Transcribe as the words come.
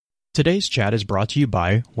Today's chat is brought to you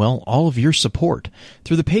by, well, all of your support.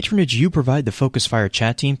 Through the patronage you provide the Focus Fire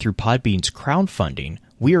chat team through Podbean's crowdfunding,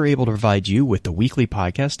 we are able to provide you with the weekly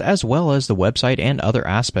podcast as well as the website and other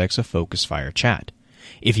aspects of Focus Fire chat.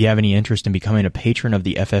 If you have any interest in becoming a patron of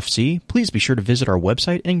the FFC, please be sure to visit our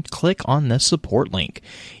website and click on the support link.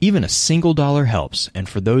 Even a single dollar helps, and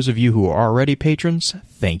for those of you who are already patrons,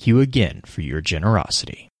 thank you again for your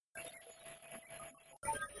generosity.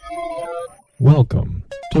 Welcome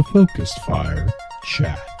to Focus Fire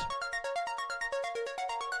Chat.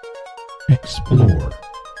 Explore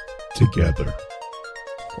together.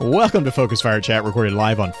 Welcome to Focus Fire Chat, recorded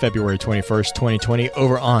live on February 21st, 2020,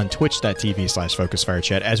 over on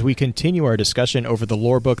twitch.tv/FocusFireChat, as we continue our discussion over the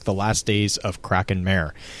lore book, The Last Days of Kraken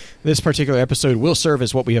Mare. This particular episode will serve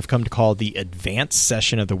as what we have come to call the advanced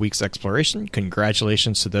session of the week's exploration.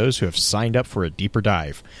 Congratulations to those who have signed up for a deeper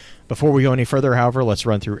dive. Before we go any further, however, let's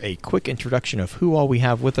run through a quick introduction of who all we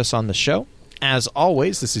have with us on the show. As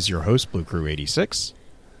always, this is your host, Blue Crew 86.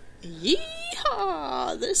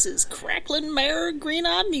 Yeehaw! This is Cracklin' Mare,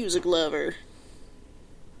 Green-Eyed Music Lover.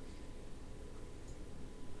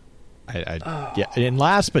 Yeah, and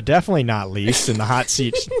last but definitely not least, in the hot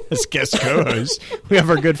seat as guest co-host, we have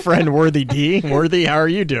our good friend Worthy D. Worthy, how are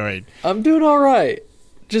you doing? I'm doing all right.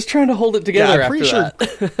 Just trying to hold it together after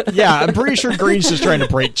that. Yeah, I'm pretty sure Green's just trying to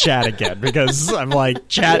break chat again, because I'm like,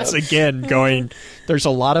 chat's again going, there's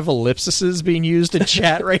a lot of ellipses being used in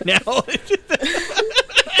chat right now.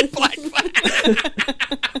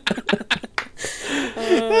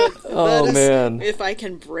 Oh, man. If I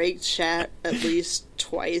can break chat at least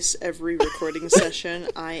twice every recording session,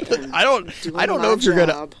 I am I don't know if you're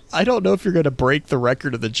gonna break the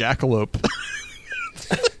record of the jackalope.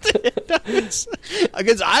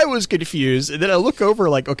 Because I was confused, and then I look over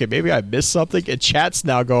like, okay, maybe I missed something, and chat's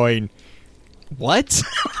now going, what?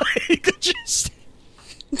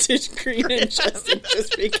 Did Green and Justin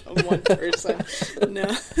just become one person?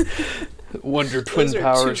 No. Wonder twin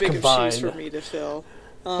powers too big combined. Of shoes for me to fill.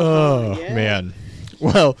 Yeah. Man.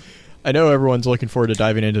 Well, I know everyone's looking forward to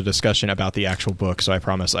diving into discussion about the actual book, so I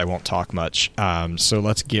promise I won't talk much. So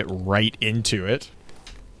let's get right into it.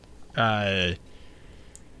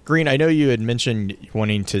 Green, I know you had mentioned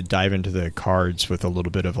wanting to dive into the cards with a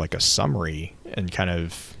little bit of like a summary and kind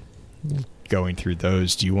of going through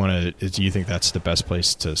those. Do you think that's the best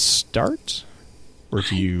place to start? Or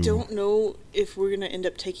do you... I don't know if we're going to end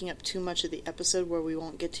up taking up too much of the episode where we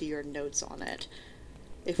won't get to your notes on it.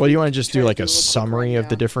 Well, you want to just do like a summary of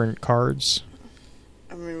the different cards?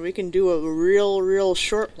 I mean, we can do a real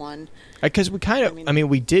short one. Because we kind of...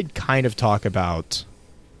 we did kind of talk about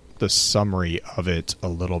the summary of it a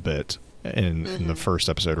little bit in the first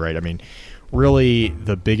episode, right? I mean, really,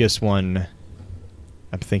 the biggest one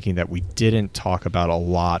I'm thinking that we didn't talk about a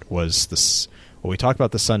lot was this. Well, we talked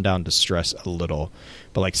about the Sundown Distress a little,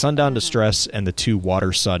 but like Sundown Distress and the two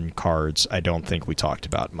Water Sun cards, I don't think we talked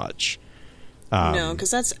about much. No,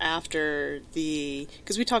 because that's after the...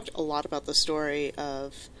 Because we talked a lot about the story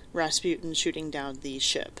of Rasputin shooting down the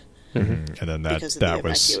ship. Mm-hmm. And then that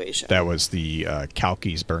was the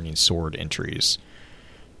Kalki's Burning Sword entries,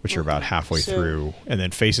 which are about halfway through. And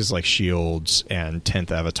then Faces Like Shields and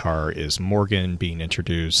 10th Avatar is Morgan being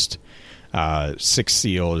introduced. Sixth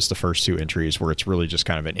Seal is the first two entries, where it's really just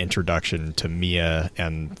kind of an introduction to Mia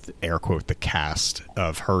and, air quote, the cast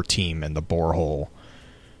of her team and the borehole.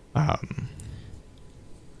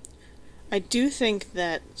 I do think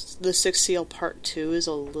that the Sixth Seal Part 2 is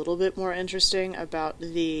a little bit more interesting about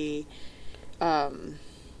the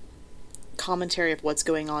commentary of what's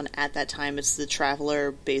going on at that time. It's the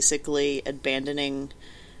Traveler basically abandoning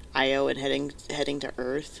Io and heading to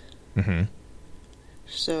Earth. Mm-hmm.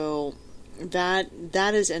 So that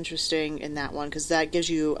is interesting in that one, because that gives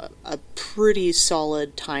you a pretty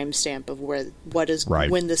solid timestamp of when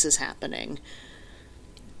this is happening.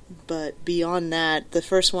 But beyond that, the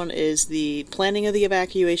first one is the planning of the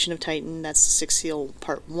evacuation of Titan. That's the Sixth Seal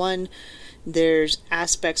Part 1. There's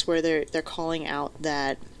aspects where they're calling out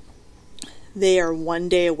that they are one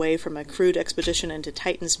day away from a crewed expedition into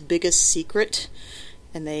Titan's biggest secret,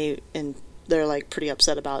 and they're like pretty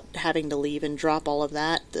upset about having to leave and drop all of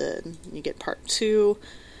that. You get Part 2,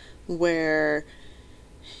 where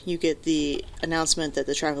you get the announcement that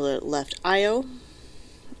the Traveler left Io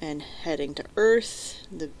and heading to Earth.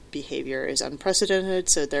 The behavior is unprecedented,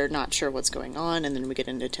 so they're not sure what's going on. And then we get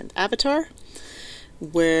into 10th Avatar,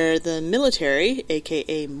 where the military,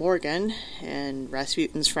 aka Morgan, and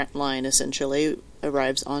Rasputin's front line essentially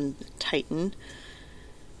arrives on Titan.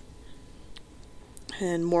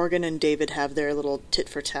 And Morgan and David have their little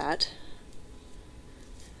tit-for-tat.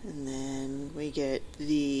 And then we get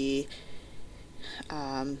the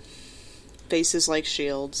Faces like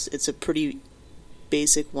shields. It's a pretty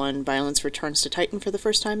basic one. Violence returns to Titan for the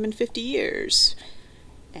first time in 50 years.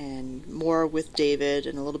 And more with David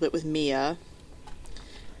and a little bit with Mia.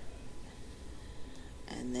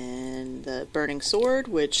 And then the Burning Sword,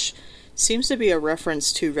 which seems to be a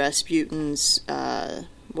reference to Rasputin's,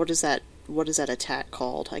 what is that attack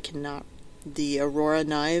called? The Aurora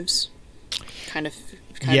Knives? Kind of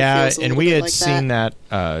yeah, feels a and we had like seen that,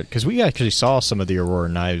 because we actually saw some of the Aurora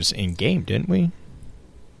Knives in-game, didn't we?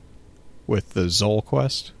 With the Zol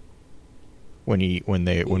quest? When we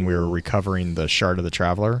were recovering the Shard of the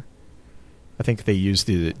Traveler. I think they used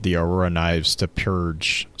the Aurora Knives to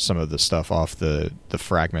purge some of the stuff off the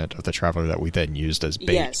fragment of the Traveler that we then used as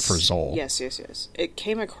bait for Zol. Yes. It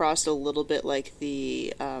came across a little bit like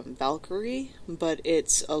the Valkyrie, but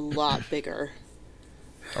it's a lot bigger.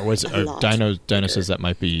 Or was it? Dino says that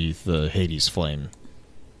might be the Hades Flame.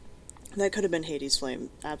 That could have been Hades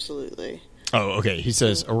Flame, absolutely. Oh, okay. He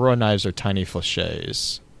says Aurora Knives are tiny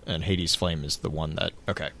flechettes, and Hades Flame is the one that...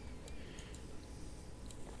 Okay.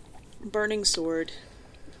 Burning Sword,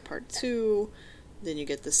 Part 2. Then you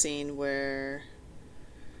get the scene where...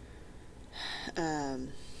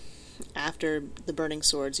 after the Burning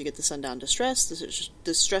Swords, you get the Sundown Distress. The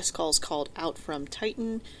distress call is called out from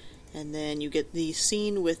Titan. And then you get the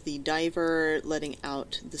scene with the diver letting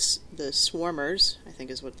out the swarmers, I think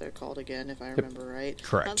is what they're called again, if I remember right.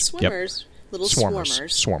 Correct. Not swimmers, little swarmers.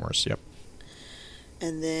 Swarmers, yep.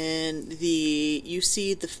 And then you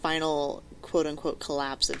see the final quote-unquote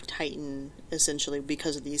collapse of Titan, essentially,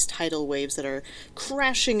 because of these tidal waves that are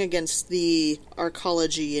crashing against the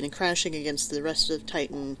arcology and crashing against the rest of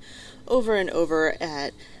Titan over and over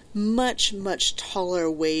at much, much taller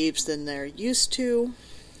waves than they're used to.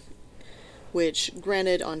 Which,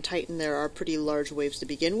 granted, on Titan there are pretty large waves to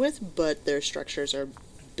begin with, but their structures are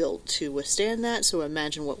built to withstand that, so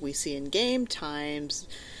imagine what we see in game times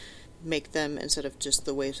make them, instead of just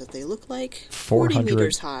the waves that they look like, 40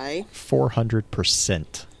 meters high.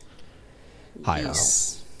 400% higher.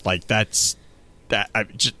 Yes. Like, that's...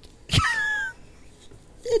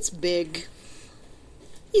 It's big.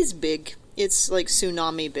 He's big. It's like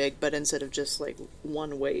tsunami big, but instead of just like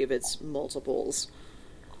one wave, it's multiples.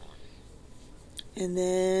 And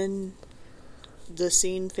then the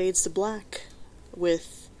scene fades to black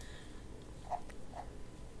with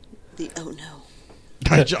the oh no.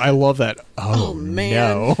 I love that. Oh man.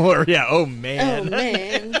 No. Or yeah, oh man. Oh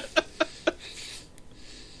man.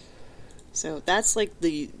 So that's like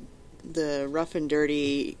the rough and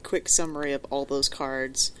dirty quick summary of all those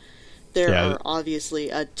cards. There are obviously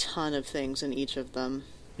a ton of things in each of them.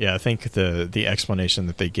 Yeah, I think the explanation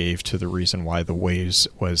that they gave to the reason why the waves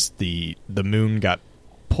was the moon got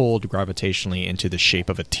pulled gravitationally into the shape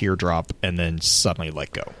of a teardrop and then suddenly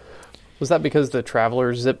let go. Was that because the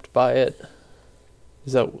Traveler zipped by it?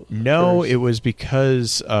 No, it was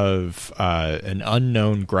because of an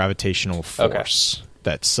unknown gravitational force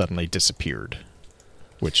that suddenly disappeared,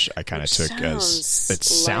 which I kind of took as it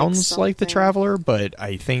sounds like the Traveler, but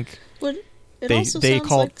I think. It also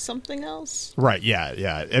sounds like something else. Right,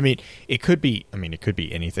 yeah. I mean, it could be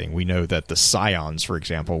anything. We know that the Scions, for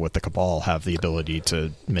example, with the Cabal, have the ability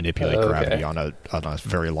to manipulate gravity on a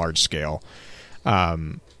very large scale.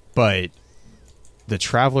 But the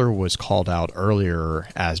Traveler was called out earlier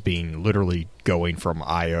as being literally going from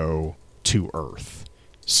Io to Earth.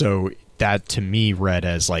 So that to me read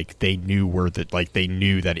as like they knew they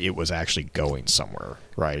knew that it was actually going somewhere,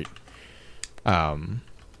 right?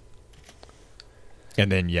 And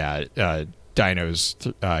then, Dino's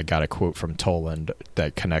got a quote from Toland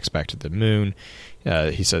that connects back to the moon.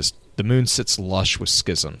 He says, "The moon sits lush with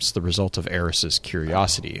schisms, the result of Eris's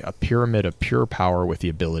curiosity, a pyramid of pure power with the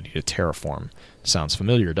ability to terraform. Sounds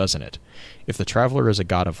familiar, doesn't it? If the Traveler is a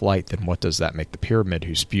god of light, then what does that make the pyramid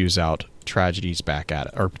who spews our tragedies back at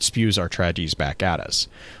us?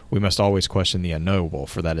 We must always question the unknowable,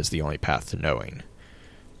 for that is the only path to knowing."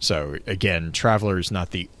 So, again, Traveler is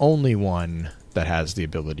not the only one that has the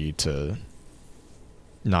ability to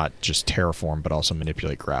not just terraform, but also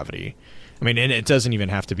manipulate gravity. I mean, and it doesn't even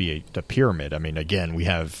have to be a pyramid. I mean, again, we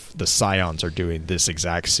have the Scions are doing this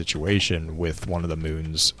exact situation with one of the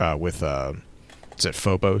moons, is it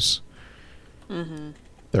Phobos? Mm-hmm.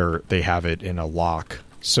 They have it in a lock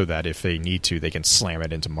so that if they need to, they can slam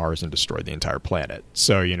it into Mars and destroy the entire planet.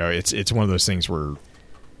 So, it's one of those things where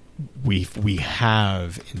we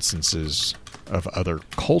have instances of other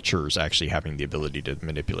cultures actually having the ability to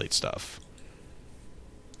manipulate stuff.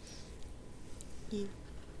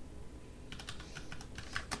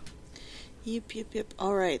 Yep.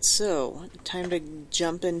 All right, so time to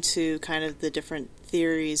jump into kind of the different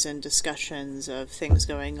theories and discussions of things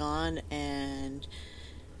going on, and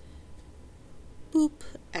boop,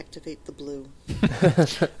 activate the blue.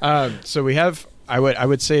 So we have, I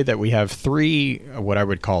would say that we have 3 what I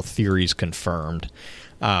would call theories confirmed.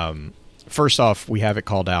 First off, we have it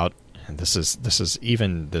called out, and this is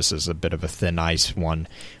a bit of a thin ice one.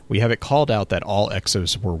 We have it called out that all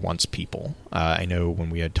exos were once people. I know when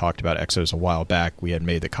we had talked about exos a while back, we had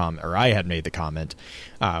made the comment, or I had made the comment,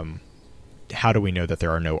 how do we know that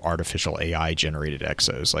there are no artificial AI generated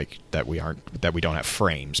exos, like that we don't have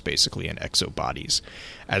frames basically in exo bodies?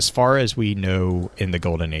 As far as we know, in the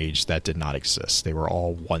Golden Age, that did not exist. They were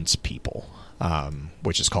all once people,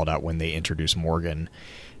 which is called out when they introduce Morgan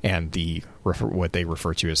and what they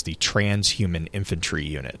refer to as the transhuman infantry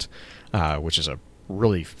unit, which is a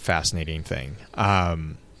really fascinating thing.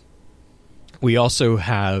 We also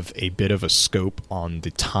have a bit of a scope on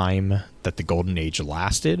the time that the Golden Age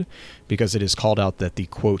lasted, because it is called out that the,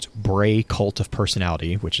 quote, Bray cult of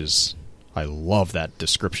personality, which is, I love that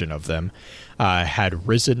description of them, had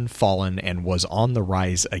risen, fallen, and was on the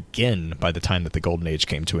rise again by the time that the Golden Age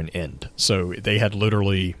came to an end. So they had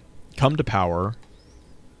literally come to power,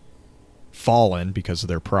 fallen because of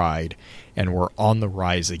their pride, and were on the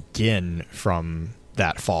rise again from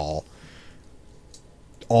that fall,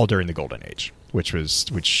 all during the Golden Age, which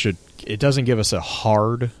it doesn't give us a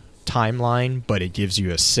hard timeline, but it gives you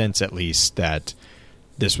a sense at least that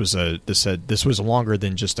this was longer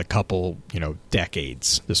than just a couple,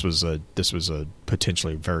 decades. This was a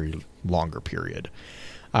potentially very longer period.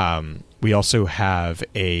 We also have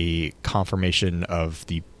a confirmation of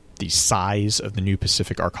the size of the new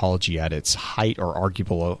Pacific arcology at its height, or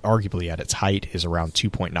arguably at its height, is around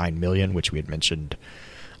 2.9 million, which we had mentioned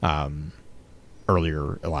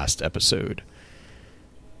earlier last episode.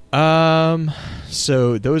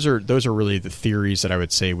 So those are really the theories that I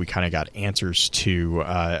would say we kind of got answers to.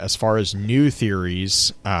 As far as new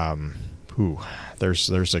theories,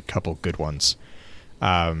 there's a couple good ones.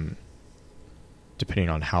 Depending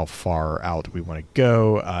on how far out we want to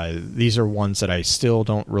go. These are ones that I still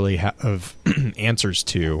don't really have answers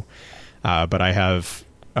to, but I have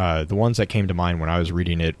the ones that came to mind when I was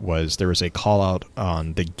reading it was there was a call out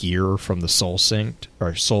on the gear from the Soul Succint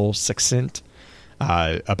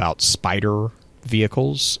about spider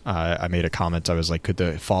vehicles. I made a comment. I was like, could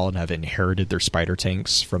the Fallen have inherited their spider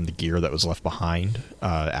tanks from the gear that was left behind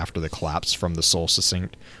after the collapse from the Soul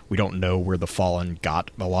Succint? We don't know where the Fallen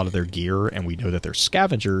got a lot of their gear, and we know that they're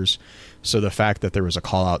scavengers. So the fact that there was a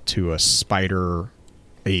call out to a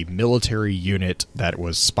military unit that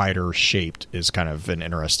was spider shaped is kind of an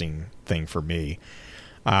interesting thing for me.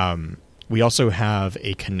 We also have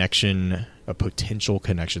a potential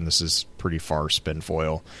connection. This is pretty far spin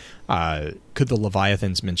foil. Could the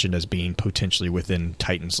Leviathans mentioned as being potentially within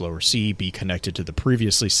Titan's lower sea be connected to the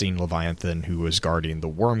previously seen Leviathan who was guarding the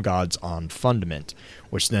worm gods on Fundament?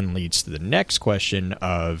 Which then leads to the next question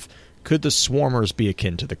of, could the Swarmers be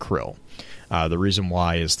akin to the Krill? The reason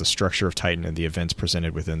why is the structure of Titan and the events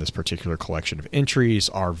presented within this particular collection of entries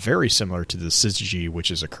are very similar to the Syzygy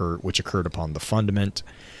which occurred upon the Fundament,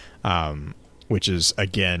 which is,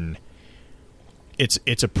 again,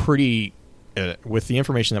 it's a pretty... with the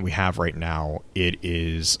information that we have right now, it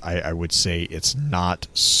is, I would say, it's not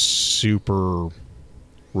super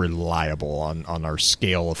reliable on our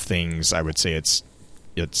scale of things. I would say it's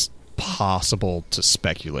possible to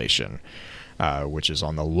speculation, which is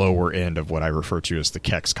on the lower end of what I refer to as the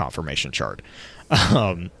Kex confirmation chart.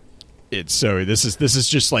 This is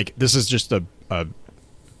just a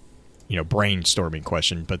brainstorming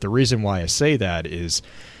question. But the reason why I say that is,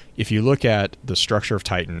 if you look at the structure of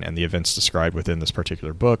Titan and the events described within this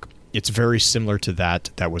particular book, it's very similar to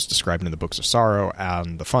that was described in the Books of Sorrow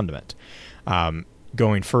and the Fundament.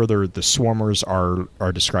 Going further, the Swarmers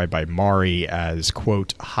are described by Mari as,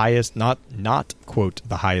 quote, highest, not quote,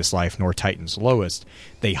 the highest life nor Titan's lowest.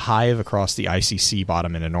 They hive across the icy sea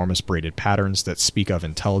bottom in enormous braided patterns that speak of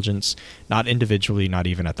intelligence, not individually, not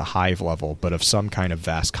even at the hive level, but of some kind of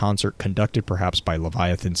vast concert conducted perhaps by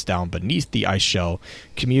Leviathans down beneath the ice shell,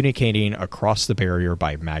 communicating across the barrier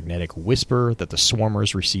by magnetic whisper that the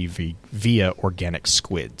Swarmers receive via organic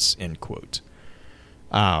squids, end quote.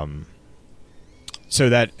 So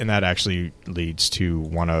that actually leads to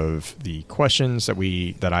one of the questions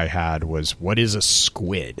that I had was, what is a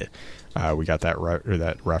squid? We got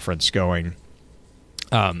that reference going.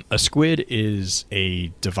 A squid is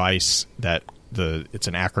a device that it's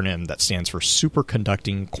an acronym that stands for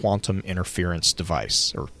Superconducting Quantum Interference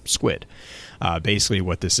Device, or SQUID. Basically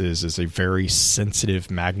what this is a very sensitive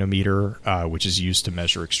magnometer, which is used to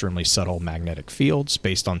measure extremely subtle magnetic fields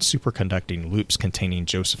based on superconducting loops containing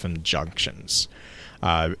Josephson junctions.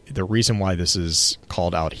 The reason why this is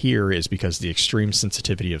called out here is because the extreme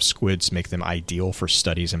sensitivity of squids make them ideal for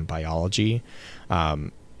studies in biology.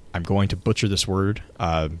 I'm going to butcher this word.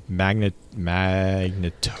 It's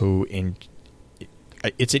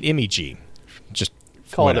an MEG. Just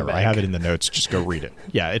call whatever. It a I have it in the notes. Just go read it.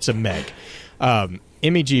 Yeah, it's a MEG.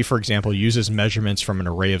 MEG, for example, uses measurements from an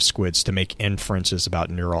array of squids to make inferences about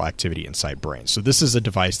neural activity inside brains. So this is a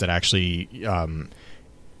device that actually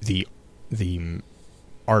the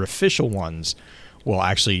artificial ones will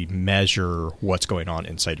actually measure what's going on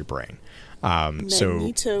inside your brain.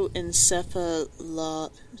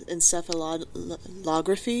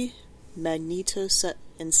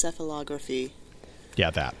 Magnetoencephalography.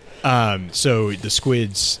 Yeah, that. So the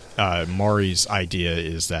squids, Maury's idea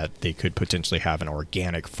is that they could potentially have an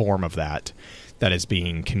organic form of that is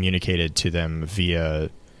being communicated to them via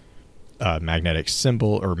magnetic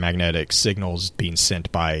signals being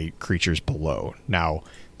sent by creatures below. Now,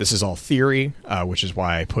 this is all theory, which is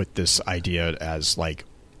why I put this idea as like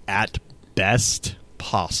at best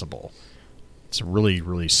possible. It's really,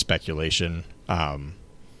 really speculation. I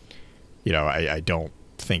don't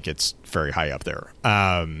think it's very high up there.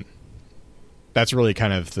 That's really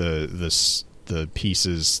kind of the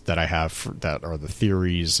pieces that I have that are the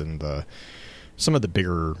theories and some of the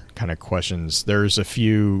bigger kind of questions. There's a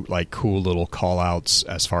few like cool little call outs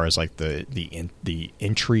as far as like the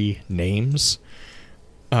entry names.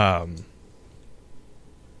 The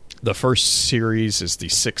first series is the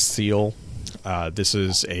Sixth Seal. This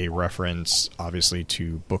is a reference, obviously,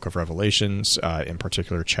 to Book of Revelations, in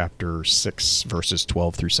particular chapter 6, verses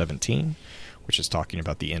 12 through 17, which is talking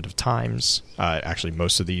about the end of times. Actually,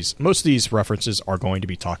 most of these references are going to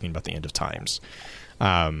be talking about the end of times.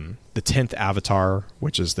 The 10th Avatar,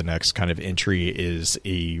 which is the next kind of entry, is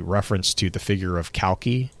a reference to the figure of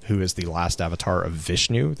Kalki, who is the last avatar of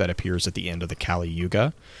Vishnu that appears at the end of the Kali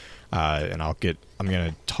Yuga. And I'm going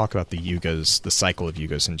to talk about the yugas, the cycle of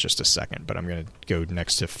yugas in just a second, but I'm going to go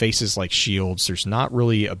next to faces like shields. There's not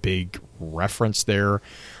really a big reference there,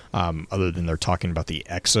 other than they're talking about the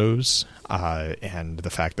exos, and the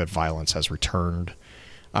fact that violence has returned.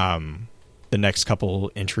 The next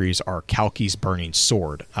couple entries are Kalki's burning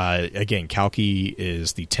sword. Again, Kalki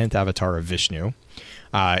is the 10th avatar of Vishnu.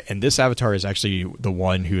 And this avatar is actually the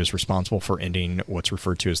one who is responsible for ending what's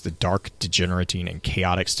referred to as the dark, degenerating, and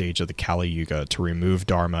chaotic stage of the Kali Yuga to remove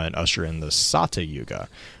Dharma and usher in the Sata Yuga,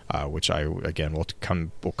 which will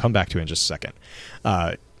come back to in just a second.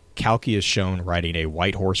 Kalki is shown riding a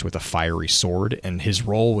white horse with a fiery sword, and his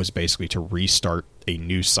role was basically to restart a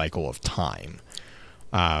new cycle of time.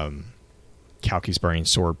 Kalki's Burning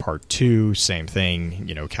Sword Part 2, same thing.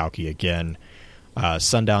 Kalki again.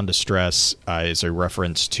 Sundown Distress is a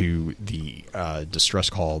reference to the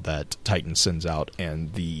distress call that Titan sends out,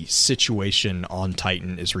 and the situation on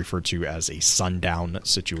Titan is referred to as a sundown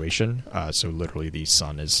situation. So literally the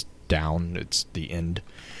sun is down. It's the end.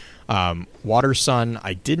 Water Sun,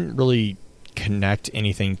 I didn't really connect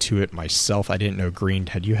anything to it myself. I didn't know. Green,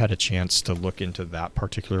 had you had a chance to look into that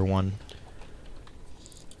particular one?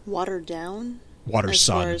 Water Down? Water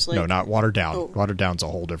Sun. No, not Water Down. Oh. Water Down's a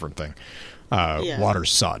whole different thing. Water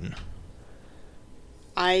Sun.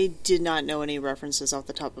 I did not know any references off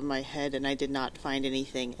the top of my head, and I did not find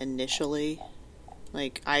anything initially.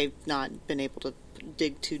 Like, I've not been able to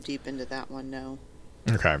dig too deep into that one, no.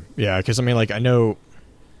 Okay. Yeah, because, I know,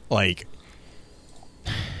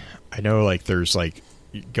 there's,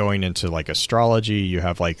 going into, astrology, you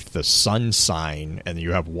have, the sun sign, and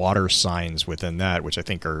you have water signs within that, which I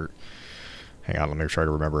think are... Hang on, let me try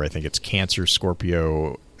to remember. I think it's Cancer,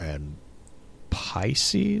 Scorpio, and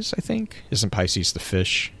Pisces, I think. Isn't Pisces the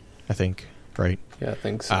fish, I think, right? Yeah, I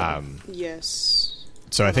think so. Yes.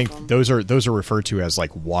 So I think those are referred to as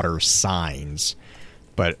water signs,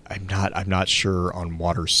 but I'm not sure on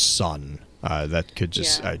Water Sun. That could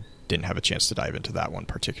just... Yeah. I didn't have a chance to dive into that one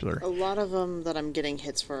particular. A lot of them that I'm getting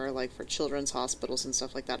hits for are for children's hospitals and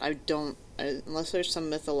stuff like that. I don't... unless there's some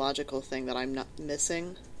mythological thing that I'm not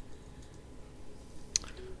missing...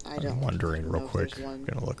 I'm wondering real quick. I'm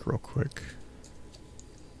going to look real quick.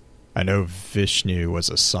 I know Vishnu was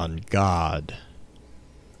a sun god.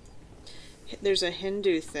 There's a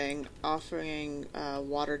Hindu thing offering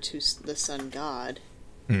water to the sun god.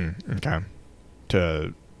 Okay.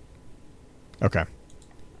 Okay.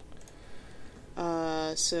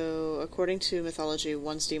 So, according to mythology,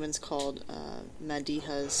 once demons called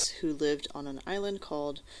Madihas, who lived on an island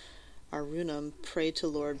called Arunam, prayed to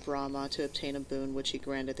Lord Brahma to obtain a boon, which he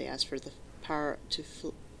granted. They asked for the power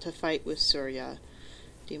to fight with Surya.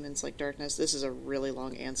 Demons like darkness. This is a really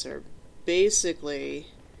long answer. Basically,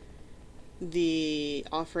 the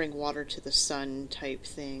offering water to the sun type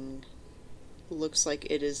thing looks like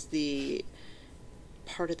it is the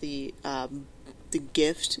part of the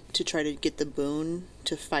gift to try to get the boon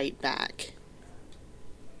to fight back.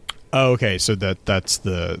 Oh, okay. So that's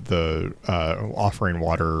the offering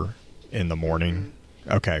water in the morning.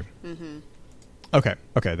 Mm-hmm. Okay. Mm-hmm. Okay.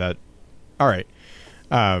 That. All right.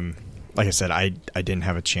 Like I said, I didn't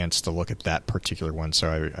have a chance to look at that particular one,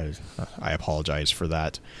 so I apologize for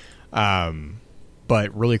that.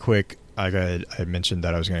 But really quick, I mentioned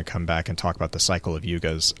that I was going to come back and talk about the cycle of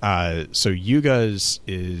yugas. So yugas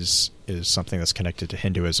is something that's connected to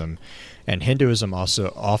Hinduism, and Hinduism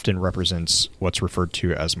also often represents what's referred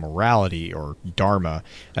to as morality or dharma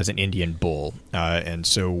as an Indian bull. And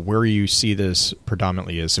so where you see this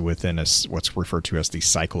predominantly is within what's referred to as the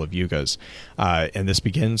cycle of yugas. And this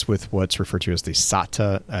begins with what's referred to as the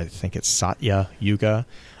Satya Yuga.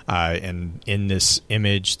 And in this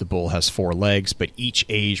image, the bull has 4 legs, but each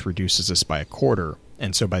age reduces this by a quarter.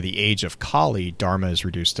 And so by the age of Kali, Dharma is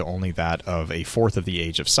reduced to only that of a fourth of the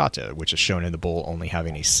age of Satya, which is shown in the bull only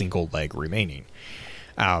having a single leg remaining.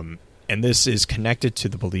 And this is connected to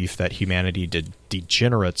the belief that humanity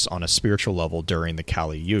degenerates on a spiritual level during the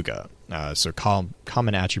Kali Yuga. So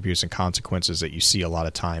common attributes and consequences that you see a lot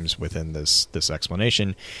of times within this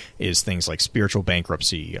explanation is things like spiritual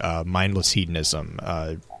bankruptcy, mindless hedonism,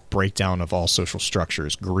 breakdown of all social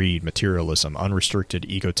structures, greed, materialism, unrestricted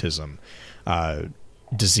egotism,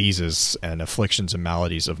 diseases and afflictions and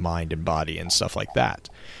maladies of mind and body and stuff like that.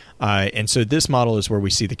 And so this model is where we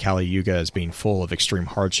see the Kali Yuga as being full of extreme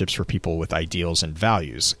hardships for people with ideals and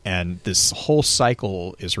values. And this whole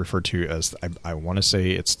cycle is referred to as, I want to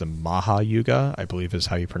say it's the Maha Yuga, I believe is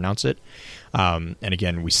how you pronounce it. And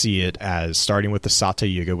again, we see it as starting with the Satya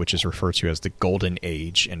Yuga, which is referred to as the Golden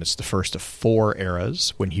Age. And it's the first of 4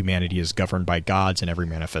 eras when humanity is governed by gods and every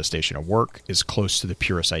manifestation of work is close to the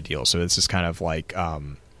purest ideal. So this is kind of like...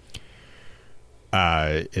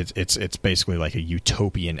 it's basically like a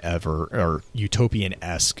utopian-esque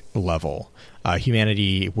level.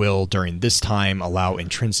 Humanity will during this time allow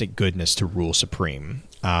intrinsic goodness to rule supreme.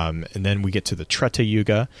 And then we get to the Treta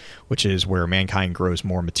Yuga, which is where mankind grows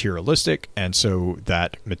more materialistic, and so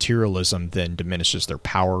that materialism then diminishes their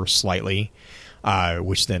power slightly,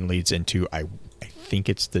 which then leads into I think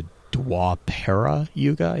it's the Dwapara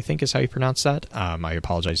Yuga, I think is how you pronounce that. I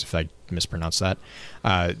apologize if I mispronounced that.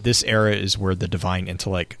 This era is where the divine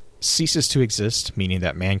intellect ceases to exist, meaning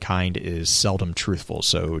that mankind is seldom truthful.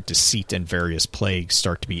 So deceit and various plagues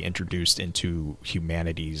start to be introduced into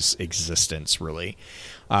humanity's existence, really.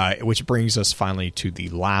 Which brings us finally to the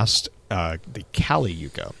last, the Kali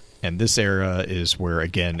Yuga. And this era is where,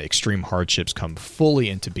 again, extreme hardships come fully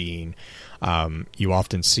into being. You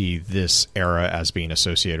often see this era as being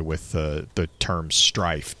associated with the terms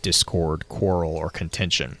strife, discord, quarrel, or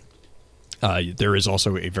contention. There is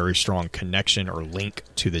also a very strong connection or link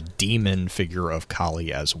to the demon figure of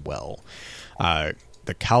Kali as well.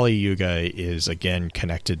 The Kali Yuga is, again,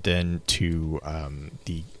 connected then to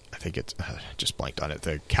I think it's, just blanked on it,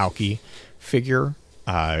 the Kalki figure,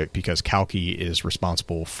 because Kalki is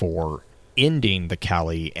responsible for ending the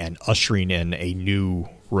Kali and ushering in a new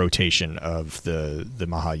rotation of the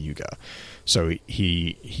Mahayuga. So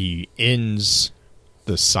he ends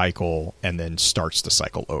the cycle and then starts the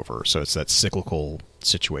cycle over. So it's that cyclical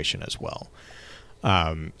situation as well.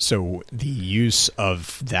 So the use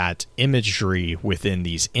of that imagery within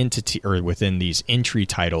these within these entry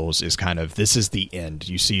titles is kind of, this is the end.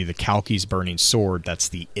 You see the Kalki's burning sword, that's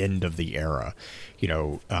the end of the era. You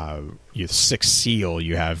know, you sixth seal,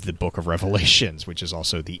 you have the Book of Revelations, which is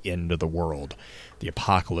also the end of the world. The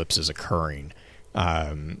apocalypse is occurring.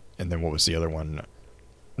 And then what was the other one?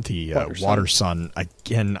 The Water Sun.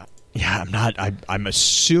 Again, yeah, I'm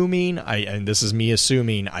assuming, and this is me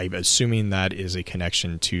assuming, I'm assuming that is a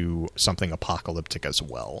connection to something apocalyptic as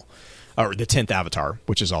well. Or the 10th Avatar,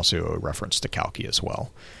 which is also a reference to Kalki as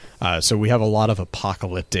well. So we have a lot of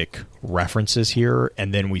apocalyptic references here,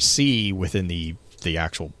 and then we see within the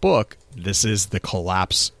actual book, this is the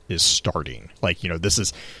collapse is starting. Like, you know, this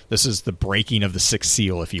is the breaking of the sixth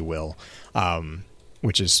seal, if you will,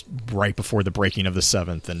 which is right before the breaking of the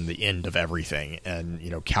seventh and the end of everything. And, you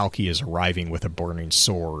know, Kalki is arriving with a burning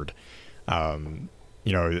sword. You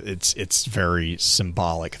know, it's very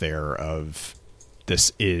symbolic there of,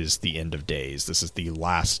 this is the end of days. This is the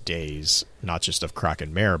last days, not just of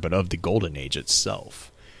Kraken Mare, but of the Golden Age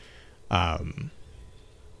itself.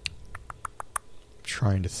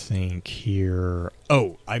 Trying to think here.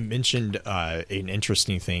 Oh, I mentioned an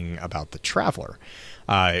interesting thing about the Traveler.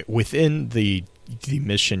 Within the the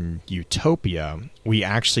mission Utopia, we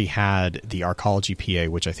actually had the Arcology PA,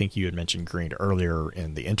 which I think you had mentioned, Green, earlier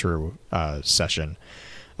in the intro session.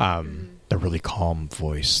 The really calm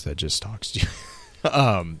voice that just talks to you.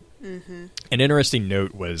 An interesting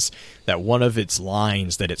note was that one of its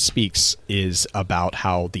lines that it speaks is about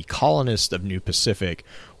how the colonists of New Pacific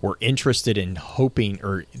were interested in hoping,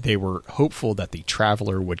 or they were hopeful that the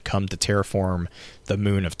Traveler would come to terraform the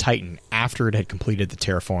moon of Titan after it had completed the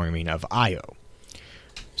terraforming of Io.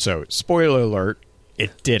 So, spoiler alert,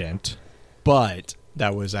 it didn't, but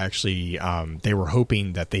that was actually, they were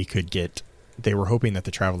hoping that they were hoping that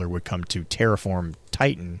the Traveler would come to terraform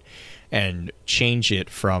Titan and change it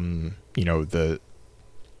from, the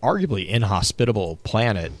arguably inhospitable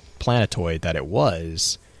planetoid that it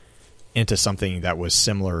was into something that was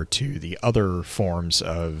similar to the other forms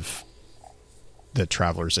of the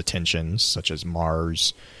Traveler's attentions, such as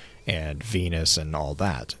Mars and Venus and all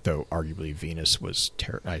that. Though arguably Venus was,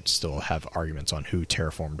 I'd still have arguments on who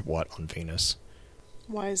terraformed what on Venus.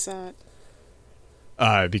 Why is that?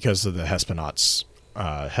 Because of the Hesponauts.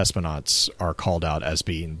 Hesponauts are called out as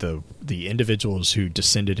being the individuals who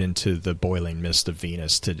descended into the boiling mist of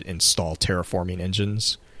Venus to install terraforming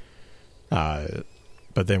engines.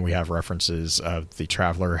 But then we have references of the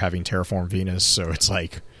Traveler having terraformed Venus, so it's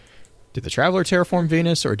like, did the Traveler terraform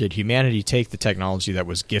Venus, or did humanity take the technology that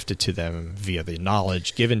was gifted to them via the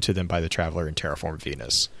knowledge given to them by the Traveler and terraform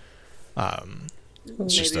Venus?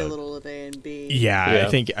 Maybe a little of A and B. Yeah.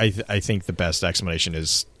 I think the best explanation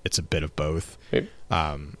is it's a bit of both.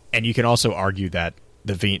 And you can also argue that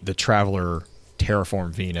the Traveler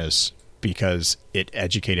terraformed Venus because it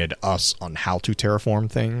educated us on how to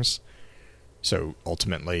terraform things. So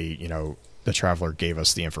ultimately, the Traveler gave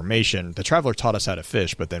us the information. The Traveler taught us how to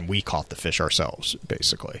fish, but then we caught the fish ourselves,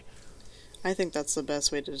 basically. I think that's the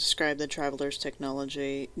best way to describe the Traveler's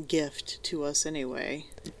technology gift to us anyway.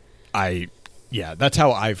 Yeah, that's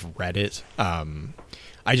how I've read it. I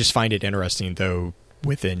just find it interesting, though,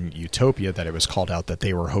 within Utopia that it was called out that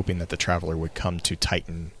they were hoping that the Traveler would come to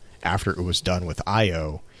Titan after it was done with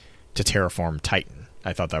Io to terraform Titan.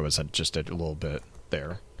 I thought that was just a little bit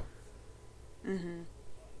there. Mm-hmm.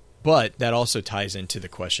 But that also ties into the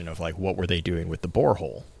question of, like, what were they doing with the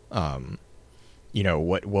borehole?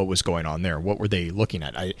 What was going on there? What were they looking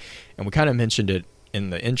at? And we kind of mentioned it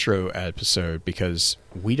in the intro episode because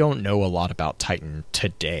we don't know a lot about Titan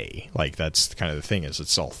today. Like, that's kind of the thing, is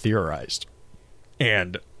it's all theorized.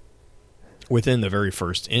 And within the very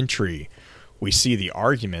first entry, we see the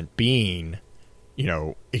argument being,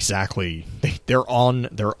 exactly, they're on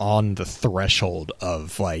the threshold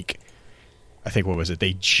of, like, I think, what was it?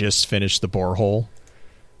 They just finished the borehole.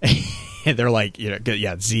 And they're like,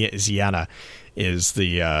 Ziana is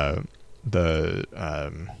the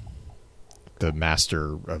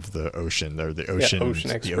master of the ocean. They're the ocean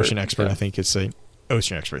expert. The ocean expert, I think it's a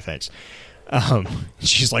ocean expert. Thanks.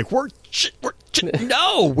 She's like,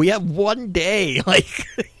 no, we have one day. Like,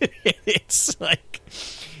 it's like,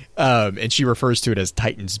 and she refers to it as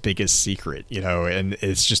Titan's biggest secret, and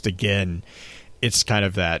it's just, again, it's kind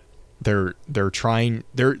of that they're trying,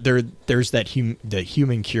 there's that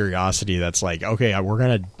human curiosity that's like, okay,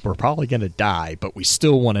 we're probably gonna die, but we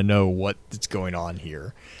still want to know what's going on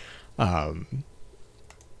here. I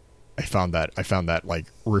found that like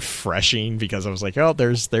refreshing, because I was like, oh,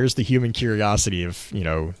 there's the human curiosity of,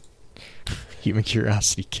 human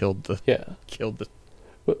curiosity killed the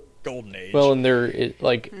golden age. Well, and the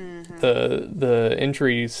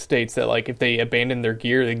entry states that, like, if they abandon their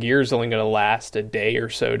gear, the gear is only going to last a day or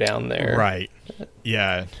so down there. Right.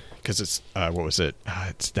 Yeah. Because it's what was it?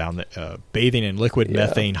 It's down there, bathing in liquid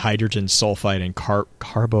methane, hydrogen sulfide, and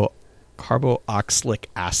carboxylic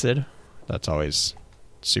acid. That's always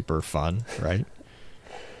super fun, right?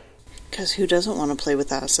 Because who doesn't want to play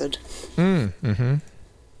with acid? Mm-hmm.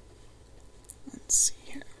 Let's see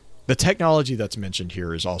here. The technology that's mentioned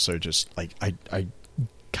here is also just, like, I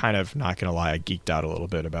kind of, not going to lie, I geeked out a little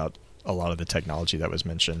bit about a lot of the technology that was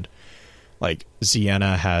mentioned. Like,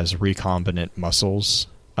 Ziana has recombinant muscles.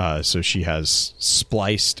 So she has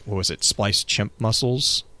spliced chimp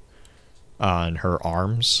muscles on her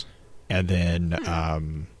arms. And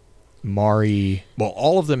then Mari, well,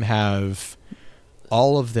 all of them have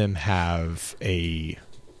a,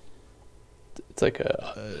 I think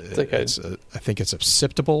it's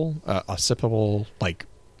occipitable, like,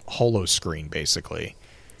 holo screen, basically,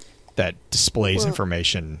 that displays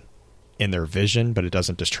information in their vision, but it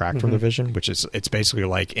doesn't distract from their vision, which is, it's basically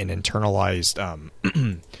like an internalized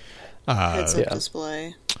heads-up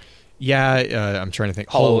display. Yeah, I'm trying to think.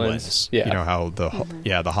 HoloLens. Yeah. You know how the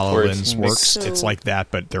HoloLens works? It's like that,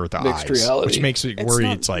 but they're the eyes. Reality. Which makes me worry.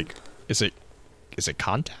 It's like, is it it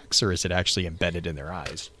contacts or is it actually embedded in their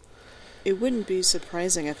eyes? It wouldn't be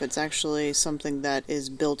surprising if it's actually something that is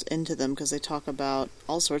built into them, because they talk about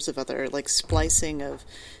all sorts of other, like splicing of.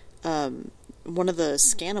 One of the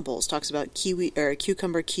scannables talks about kiwi or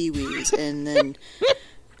cucumber kiwis, and then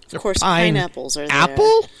of course pineapples are there.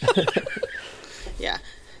 Apple? Yeah.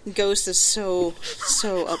 Ghost is so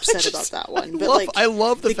upset about that one. But I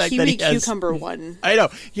love the fact that he has cucumber one. I know.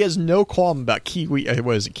 He has no qualm about kiwi.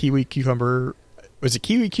 Was it kiwi cucumber? Was it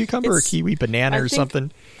kiwi cucumber or kiwi banana or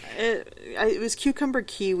something? It was cucumber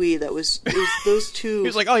kiwi that was those two. He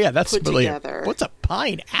was like, "Oh yeah, that's put together." What's a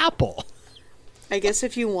pineapple? I guess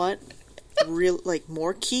if you want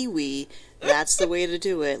more kiwi, that's the way to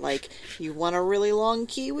do it. Like, you want a really long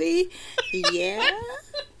kiwi? Yeah,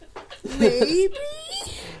 maybe.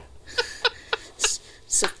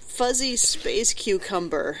 It's a fuzzy space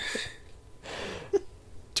cucumber.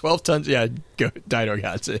 12 tons. Yeah, Dino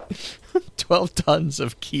got it. 12 tons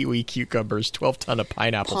of kiwi cucumbers. 12 ton of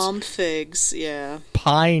pineapples. Palm figs. Yeah.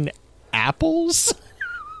 Pineapples.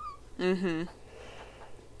 Mm-hmm.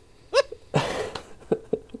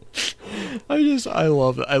 I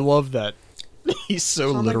love that. He's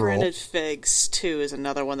so literal. Pomegranate figs too is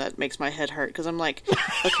another one that makes my head hurt, because I'm like,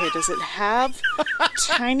 okay, does it have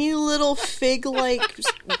tiny little fig-like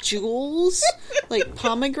jewels like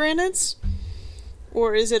pomegranates,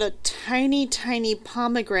 or is it a tiny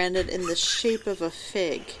pomegranate in the shape of a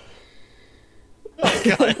fig?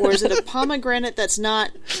 Or is it a pomegranate that's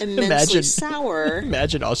not immensely sour?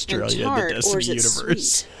 Imagine Australia in the Destiny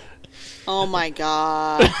universe. Sweet? Oh my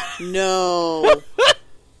god. No.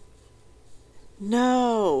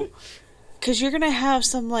 No. Because you're going to have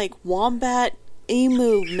some, like, wombat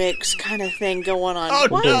emu mix kind of thing going on. Oh,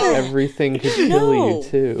 what? no. Everything could kill you,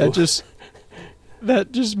 too.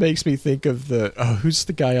 That just makes me think of who's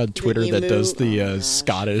the guy on Twitter that does the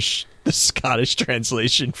Scottish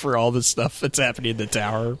translation for all the stuff that's happening in the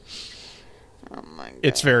tower? Oh my god.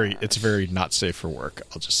 It's very not safe for work.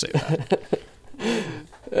 I'll just say that.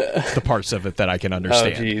 The parts of it that I can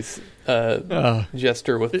understand. Oh, jeez.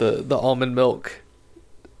 Jester with the almond milk.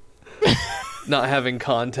 Not having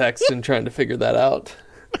context and trying to figure that out.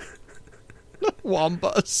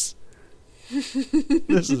 Wombus.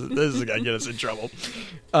 This is going to get us in trouble.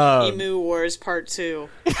 Emu Wars Part 2.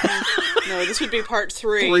 No, this would be Part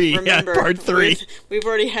 3. Remember, Part 3. We've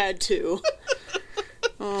already had 2.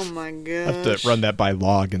 Oh my god. I have to run that by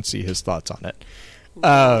Log and see his thoughts on it.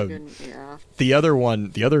 Yeah. The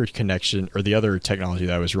other connection, or the other technology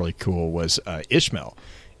that was really cool was Ishmael.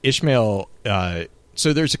 Ishmael,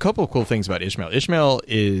 so there's a couple of cool things about Ishmael. Ishmael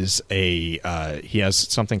is he has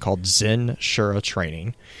something called Zen Shura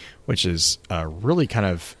training, which is really kind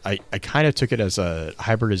of, I kind of took it as a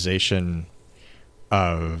hybridization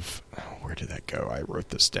of, where did that go? I wrote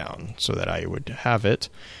this down so that I would have it.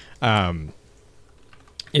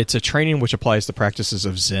 It's a training which applies the practices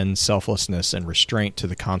of Zen, selflessness, and restraint to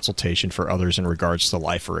the consultation for others in regards to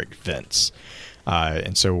life or events.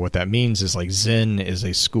 And so what that means is, like, Zen is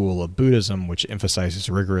a school of Buddhism which emphasizes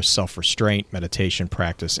rigorous self-restraint, meditation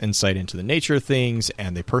practice, insight into the nature of things,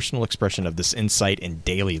 and the personal expression of this insight in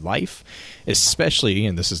daily life, especially,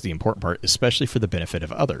 and this is the important part, especially for the benefit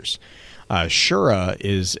of others. Shura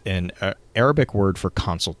is an Arabic word for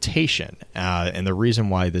consultation, and the reason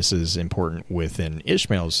why this is important within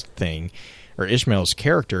Ishmael's thing, or Ishmael's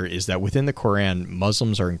character, is that within the Quran,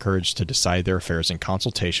 Muslims are encouraged to decide their affairs in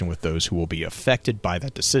consultation with those who will be affected by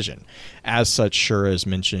that decision. As such, Shura is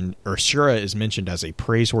mentioned as a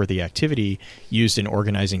praiseworthy activity used in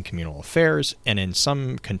organizing communal affairs, and in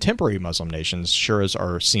some contemporary Muslim nations, Shuras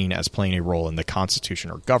are seen as playing a role in the constitution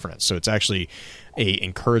or governance. So it's actually a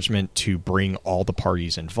encouragement to bring all the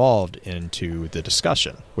parties involved into the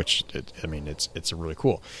discussion, which, it's really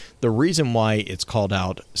cool. The reason why it's called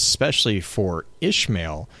out, especially for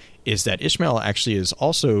Ishmael, is that Ishmael actually is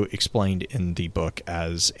also explained in the book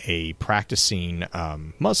as a practicing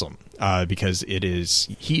Muslim, because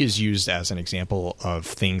he is used as an example of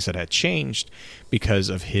things that had changed because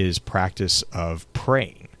of his practice of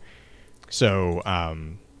praying. So,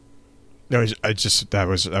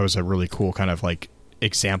 that was a really cool kind of like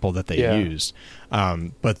example that they used.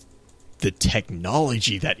 But the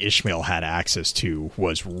technology that Ishmael had access to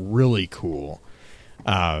was really cool.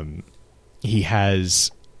 He has,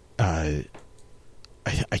 I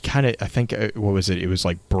think what was it? It was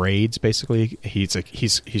like braids, basically. He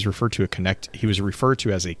was referred to as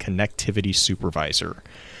a connectivity supervisor.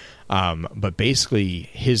 But basically,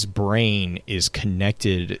 his brain is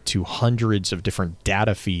connected to hundreds of different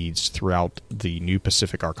data feeds throughout the New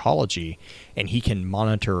Pacific Arcology, and he can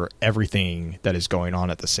monitor everything that is going on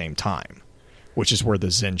at the same time, which is where the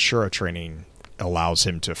Zen Shura training allows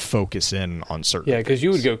him to focus in on certain. Yeah, because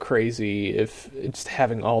you would go crazy if it's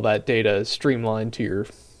having all that data streamlined to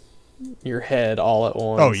your head all at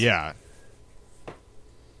once. Oh yeah.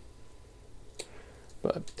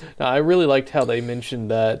 But I really liked how they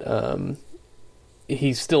mentioned that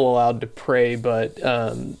he's still allowed to pray, but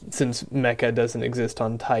since Mecha doesn't exist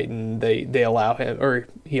on Titan, they allow him, or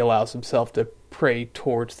he allows himself to pray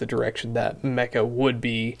towards the direction that Mecha would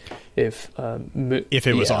be if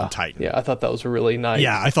it was on Titan. Yeah, I thought that was really nice.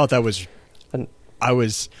 Yeah, I thought that was. And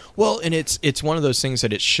it's one of those things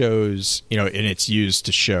that it shows, and it's used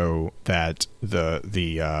to show that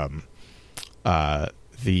the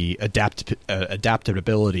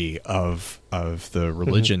adaptability of the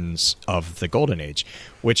religions of the Golden Age,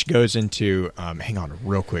 which goes into hang on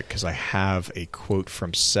real quick, because I have a quote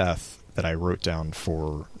from Seth that I wrote down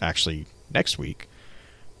for actually next week.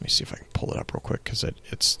 Let me see if I can pull it up real quick, because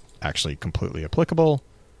it's actually completely applicable.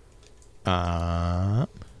 But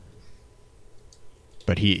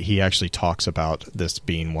he actually talks about this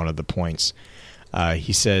being one of the points.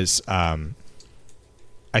 He says,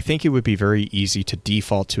 I think it would be very easy to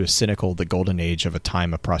default to a cynical the golden age of a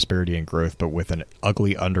time of prosperity and growth, but with an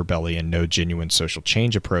ugly underbelly and no genuine social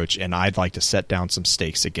change approach, and I'd like to set down some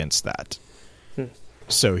stakes against that.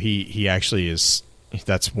 So he actually is,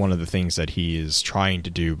 that's one of the things that he is trying to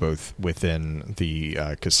do, both within the,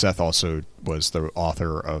 because Seth also was the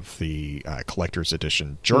author of the Collector's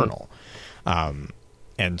Edition Journal.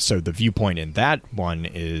 And so the viewpoint in that one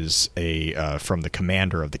is from the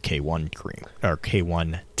commander of the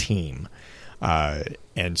K1 team.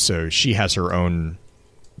 And so she has her own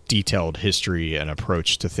detailed history and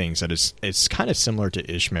approach to things that it's kind of similar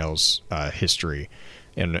to Ishmael's history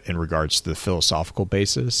in regards to the philosophical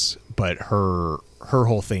basis. But her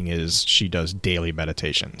whole thing is she does daily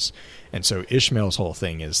meditations. And so Ishmael's whole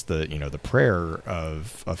thing is the prayer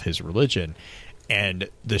of his religion. And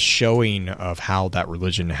the showing of how that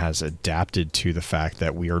religion has adapted to the fact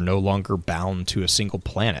that we are no longer bound to a single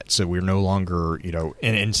planet. So we're no longer,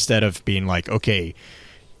 and instead of being like, okay,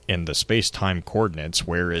 in the space-time coordinates,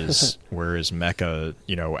 where is Mecha,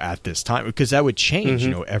 at this time? Because that would change,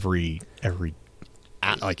 every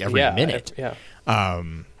minute. Yeah.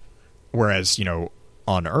 Whereas,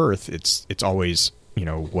 on Earth, it's always,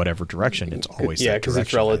 whatever direction, it's always that because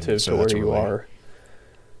it's relative to where you are.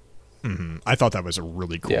 Mm-hmm. I thought that was a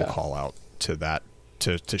really cool call out to that,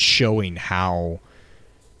 to showing how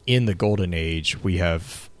in the Golden Age we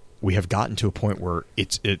have gotten to a point where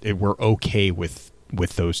we're okay with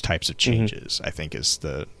those types of changes. I think is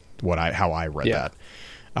how I read that.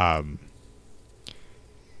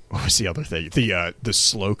 What was the other thing? The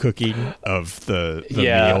slow cooking of the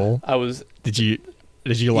meal. Did you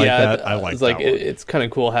like that? I like that. It's kind of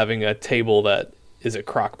cool having a table that is a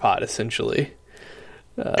crock pot essentially.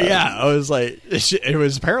 I was like, it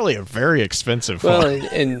was apparently a very expensive one. Well,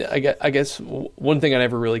 and I guess one thing I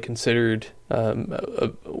never really considered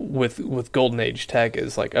with Golden Age tech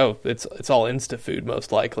is like, it's all Insta food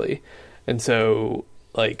most likely, and so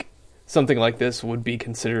like something like this would be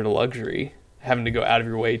considered a luxury, having to go out of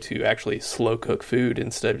your way to actually slow cook food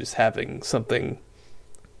instead of just having something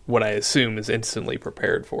what I assume is instantly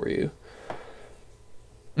prepared for you.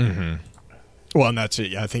 Mm-hmm. Well, and that's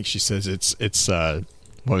it. Yeah, I think she says it's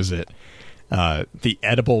what was it? The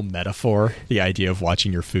edible metaphor, the idea of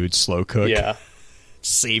watching your food slow cook. Yeah.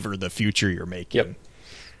 Savor the future you're making. Yep.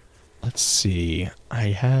 Let's see. I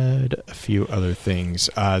had a few other things.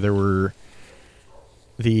 There were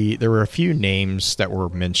a few names that were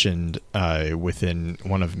mentioned within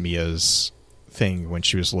one of Mia's thing when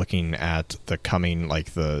she was looking at the coming,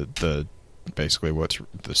 like the basically what's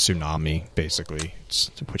the tsunami, basically,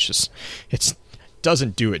 it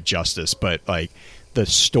doesn't do it justice, but like the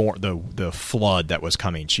storm, the flood that was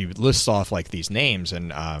coming. She lists off like these names,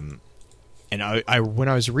 and I when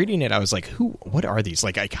I was reading it, I was like, what are these?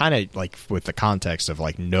 Like I kind of like with the context of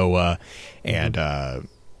like Noah and what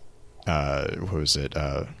was it,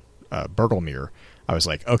 Bergelmir. I was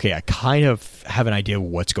like, okay, I kind of have an idea of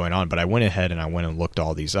what's going on, but I went ahead and I went and looked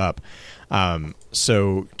all these up.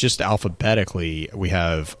 So just alphabetically, we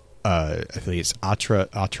have I think it's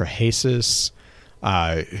Atrahasis,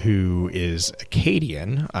 who is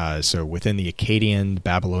Akkadian. So within the Akkadian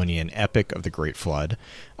Babylonian epic of the Great Flood,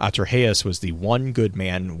 Atrahasis was the one good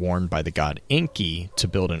man warned by the god Enki to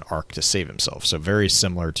build an ark to save himself. So very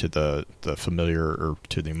similar to the familiar, or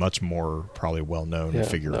to the much more probably well-known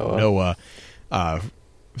figure of Noah.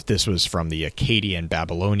 This was from the Akkadian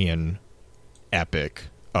Babylonian epic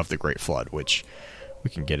of the Great Flood, which we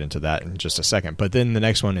can get into that in just a second. But then the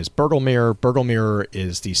next one is Bergelmir. Bergelmir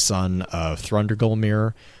is the son of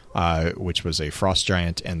Thrundgelmir, which was a frost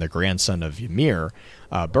giant and the grandson of Ymir.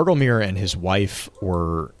 Bergelmir and his wife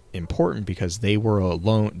were important because they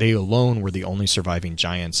alone were the only surviving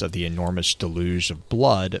giants of the enormous deluge of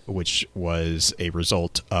blood, which was a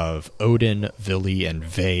result of Odin, Vili, and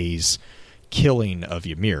Ve's killing of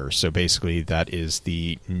Ymir. So basically that is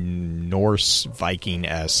the Norse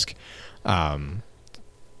Viking-esque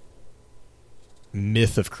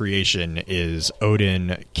myth of creation. Is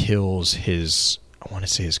Odin kills his, I want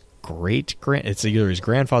to say his it's either his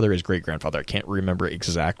grandfather or his great-grandfather, I can't remember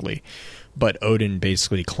exactly, but Odin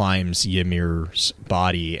basically climbs Ymir's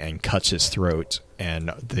body and cuts his throat,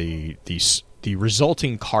 and the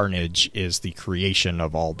resulting carnage is the creation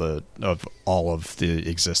of all of the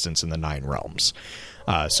existence in the 9 realms.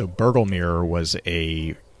 So Bergelmir was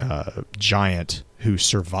a giant who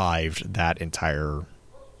survived that entire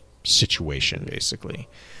situation, basically.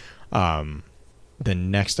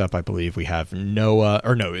 Then next up, I believe we have Noah,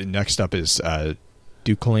 or no, next up is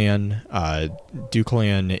Deucalion.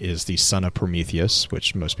 Deucalion is the son of Prometheus,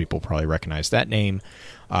 which most people probably recognize that name.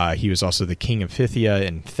 He was also the king of Phthia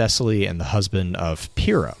in Thessaly and the husband of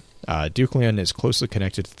Pyrrha. Deucalion is closely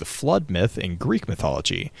connected to the flood myth in Greek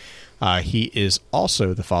mythology. He is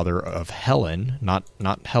also the father of Helen, not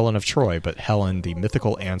Helen of Troy, but Helen, the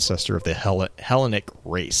mythical ancestor of the Hellenic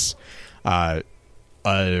race.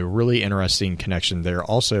 A really interesting connection there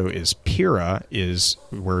also is Pyrrha is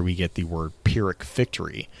where we get the word Pyrrhic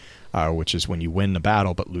victory, which is when you win the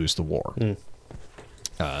battle but lose the war.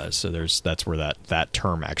 So that's where that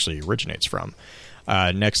term actually originates from.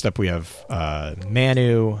 Next up we have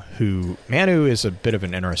Manu, Manu is a bit of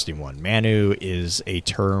an interesting one. Manu is a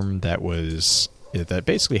term that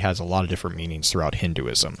basically has a lot of different meanings throughout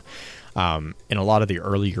Hinduism. In a lot of the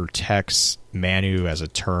earlier texts, Manu as a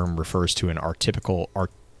term refers to an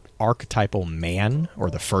archetypal man, or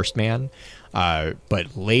the first man,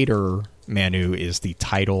 but later Manu is the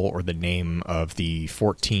title or the name of the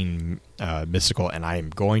 14 mystical, and I am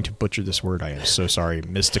going to butcher this word, I am so sorry,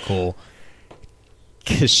 mystical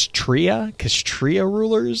Kshatriya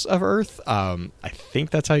rulers of Earth. I think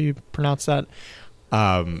that's how you pronounce that.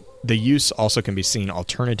 The use also can be seen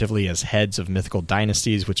alternatively as heads of mythical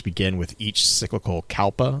dynasties, which begin with each cyclical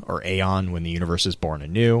kalpa, or aeon, when the universe is born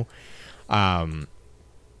anew.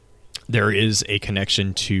 There is a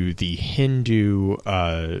connection to the Hindu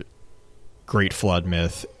Great Flood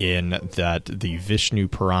myth in that the Vishnu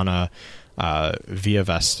Purana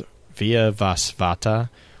Vyavasvata,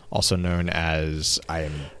 also known as, I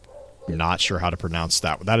am not sure how to pronounce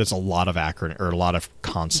that. That is a lot of a lot of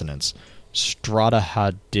consonants.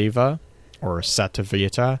 Stradahadeva, or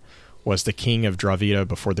Satyavata, was the king of Dravida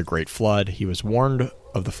before the Great Flood. He was warned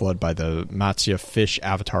of the flood by the Matsya fish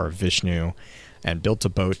avatar of Vishnu, and built a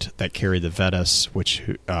boat that carried the Vedas, which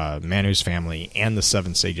Manu's family, and the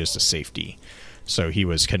 7 sages to safety. So he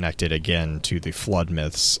was connected again to the flood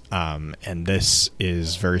myths, and this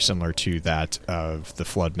is very similar to that of the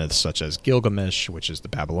flood myths such as Gilgamesh, which is the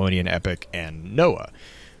Babylonian epic, and Noah.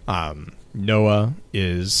 Noah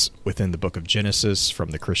is within the book of Genesis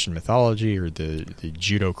from the Christian mythology, or the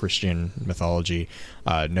Judeo-Christian mythology.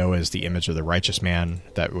 Noah is the image of the righteous man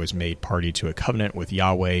that was made party to a covenant with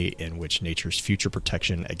Yahweh in which nature's future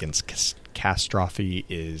protection against catastrophe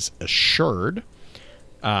is assured.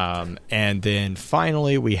 And then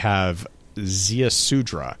finally we have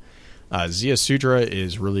Ziusudra. Ziusudra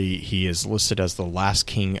he is listed as the last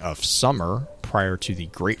king of summer prior to the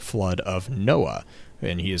great flood of Noah.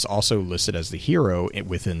 And he is also listed as the hero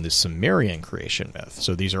within the Sumerian creation myth.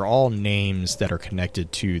 So these are all names that are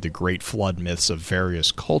connected to the great flood myths of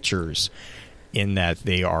various cultures, in that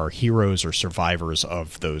they are heroes or survivors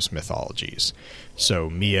of those mythologies. So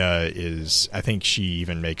Mia is, I think she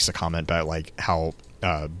even makes a comment about like how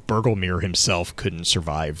Bergelmir himself couldn't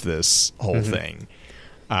survive this whole thing.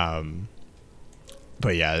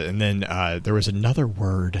 But yeah, and then there was another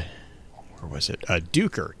word. Where was it?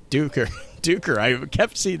 Duker. I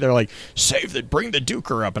kept seeing, they're like, bring the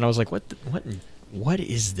Duker up, and I was like, what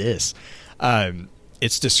is this?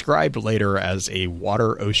 It's described later as a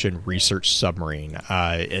water ocean research submarine,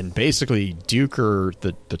 and basically Duker,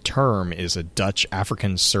 the term, is a Dutch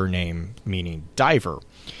African surname meaning diver.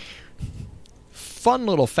 Fun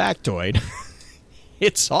little factoid.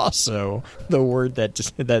 It's also the word that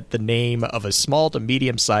the name of a small to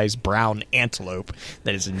medium-sized brown antelope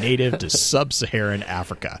that is native to sub-Saharan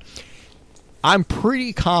Africa. I'm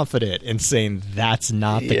pretty confident in saying that's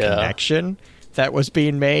not the connection that was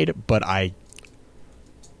being made, but I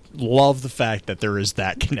love the fact that there is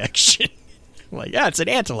that connection. Like, yeah, it's an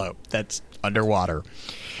antelope that's underwater.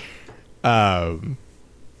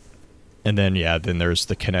 And then then there's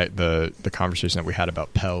the conversation that we had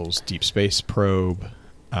about Pell's deep space probe.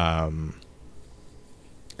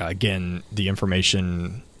 Again, the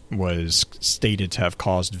information was stated to have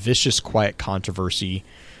caused vicious quiet controversy,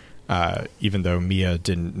 even though Mia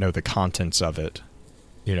didn't know the contents of it.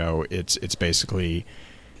 It's basically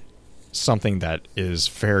something that is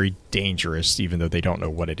very dangerous, even though they don't know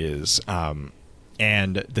what it is.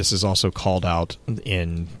 And this is also called out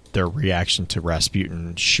in their reaction to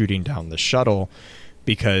Rasputin shooting down the shuttle,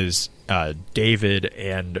 because David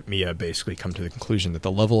and Mia basically come to the conclusion that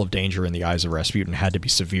the level of danger in the eyes of Rasputin had to be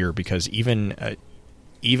severe, because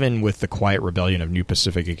even with the quiet rebellion of New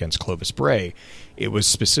Pacific against Clovis Bray, it was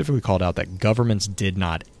specifically called out that governments did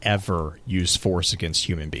not ever use force against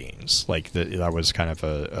human beings. Like, that was kind of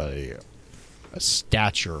a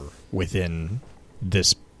stature within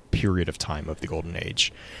this period of time of the Golden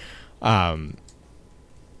Age. To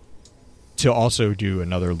also do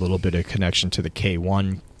another little bit of connection to the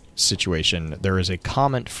K1 situation, there is a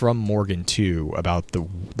comment from Morgan 2 about the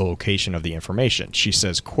location of the information. She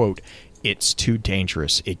says, quote, "It's too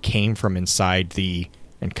dangerous. It came from inside the,"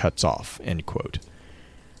 and cuts off, end quote.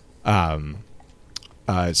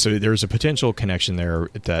 So there's a potential connection there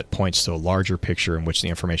that points to a larger picture in which the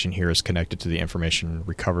information here is connected to the information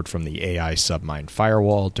recovered from the AI submine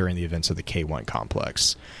firewall during the events of the K1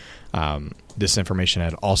 complex. This information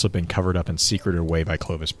had also been covered up and secreted away by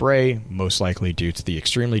Clovis Bray, most likely due to the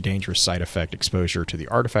extremely dangerous side effect exposure to the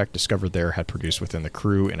artifact discovered there had produced within the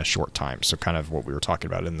crew in a short time. So kind of what we were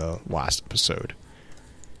talking about in the last episode.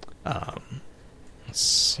 Let's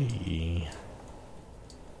see.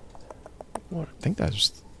 I think that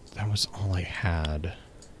was all I had.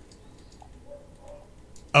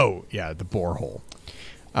 Oh, yeah, the borehole.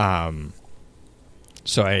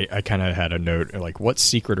 So I kind of had a note, like, what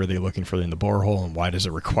secret are they looking for in the borehole, and why does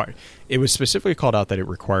it require... It was specifically called out that it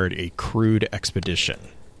required a crewed expedition.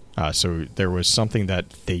 So there was something that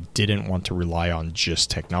they didn't want to rely on just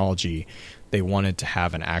technology. They wanted to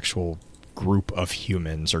have an actual group of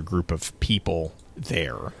humans or group of people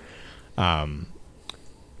there.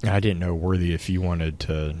 I didn't know, Worthy, if you wanted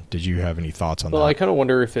to... Did you have any thoughts on that? Well, I kind of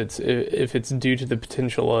wonder if it's due to the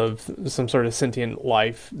potential of some sort of sentient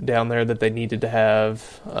life down there that they needed to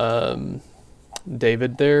have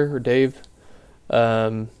David there, or Dave,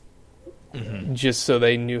 just so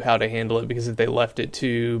they knew how to handle it, because if they left it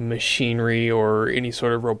to machinery or any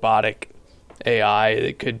sort of robotic AI,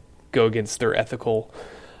 it could go against their ethical...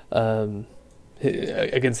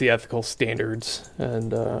 against the ethical standards.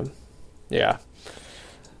 And, yeah...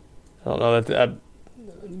 I don't know that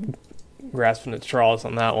grasping at straws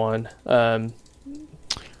on that one.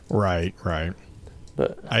 Right.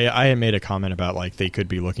 But I had made a comment about, like, they could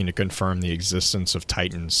be looking to confirm the existence of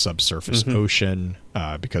Titan's subsurface ocean,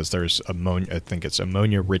 because there's ammonia. I think it's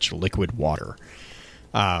ammonia-rich liquid water,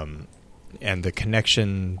 and the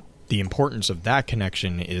connection. The importance of that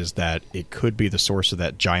connection is that it could be the source of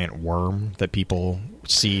that giant worm that people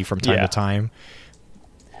see from time to time,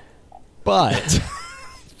 but.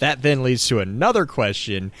 That then leads to another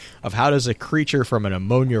question of how does a creature from an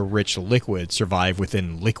ammonia-rich liquid survive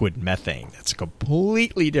within liquid methane? That's a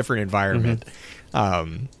completely different environment.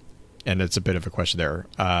 And it's a bit of a question there.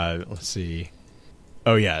 Let's see.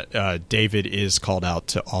 Oh, yeah. David is called out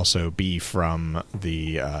to also be from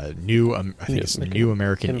the new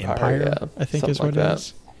American Empire, I think is what it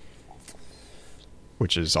is.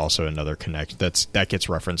 Which is also another connect that gets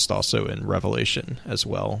referenced also in Revelation as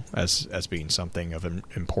well as being something of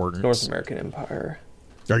importance. North American Empire.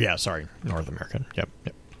 Oh yeah, sorry, North American. Yep.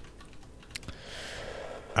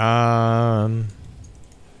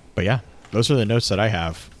 But yeah, those are the notes that I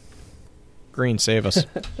have. Green, save us.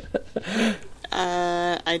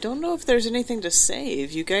 I don't know if there's anything to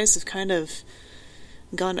save. You guys have kind of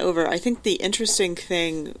gone over. I think the interesting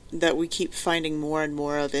thing that we keep finding more and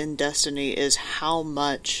more of in Destiny is how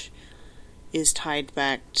much is tied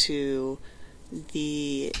back to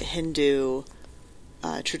the Hindu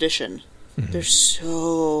tradition. There's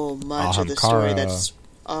so much of the story that's,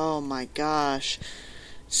 oh my gosh,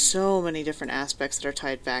 so many different aspects that are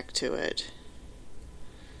tied back to it.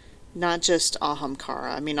 Not just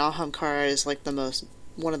Ahamkara. I mean, Ahamkara is like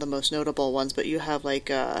one of the most notable ones, but you have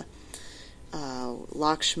like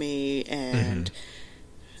Lakshmi and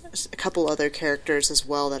a couple other characters as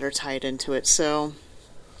well that are tied into it. So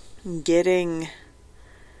getting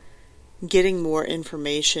more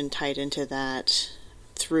information tied into that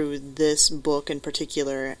through this book in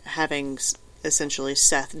particular, having essentially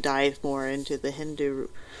Seth dive more into the Hindu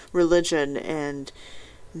religion and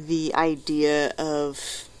the idea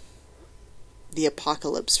of the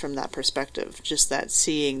apocalypse from that perspective. Just that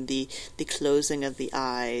seeing the closing of the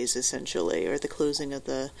eyes, essentially, or the closing of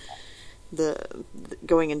the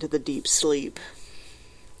going into the deep sleep.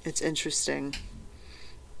 It's interesting.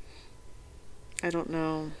 I don't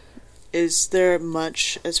know. Is there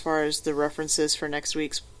much as far as the references for next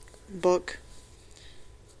week's book?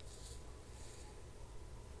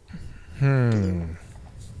 There's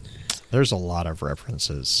a lot of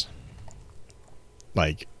references.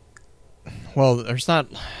 Like, well, there's not.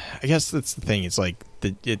 I guess that's the thing. It's like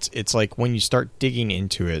it's like when you start digging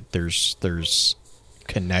into it, there's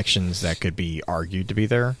connections that could be argued to be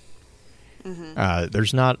there. Mm-hmm.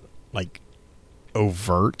 There's not like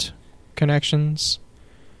overt connections.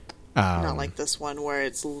 Not like this one where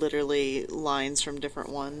it's literally lines from different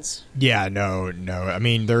ones. Yeah, no. I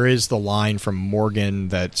mean, there is the line from Morgan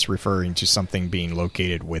that's referring to something being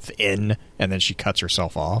located within, and then she cuts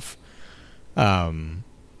herself off.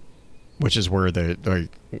 Which is where the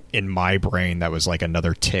in my brain, that was like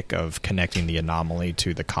another tick of connecting the anomaly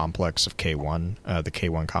to the complex of K1, the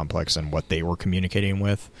K1 complex, and what they were communicating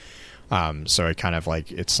with. So it kind of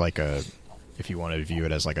like, it's like if you want to view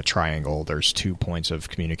it as like a triangle, there's 2 points of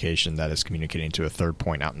communication that is communicating to a third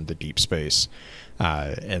point out in the deep space.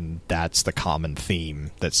 And that's the common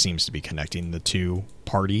theme that seems to be connecting the two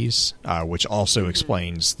parties, which also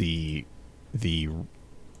explains the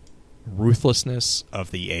ruthlessness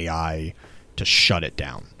of the AI to shut it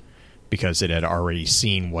down, because it had already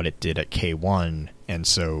seen what it did at K1. And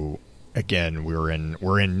so again, we're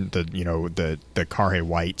in the, you know, the Karhe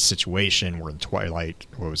White situation. We're in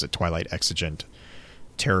Twilight exigent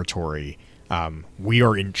territory. We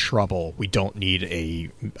are in trouble. We don't need a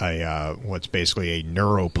what's basically a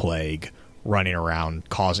neuroplague running around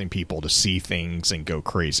causing people to see things and go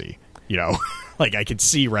crazy. You know, like I could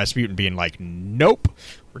see Rasputin being like, nope,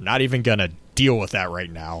 we're not even going to deal with that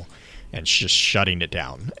right now, and just shutting it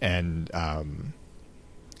down. And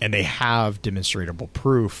they have demonstrable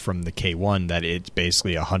proof from the K1 that it's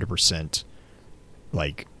basically 100%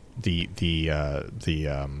 like the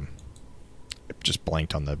just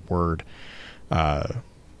blanked on the word, the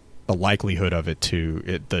likelihood of it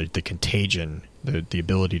the contagion, the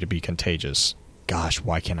ability to be contagious. Gosh,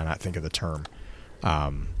 why can I not think of the term?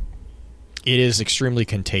 It is extremely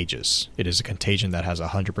contagious. It is a contagion that has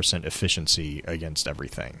 100% efficiency against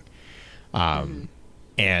everything.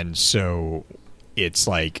 And so it's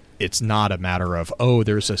like, it's not a matter of, oh,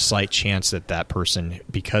 there's a slight chance that person,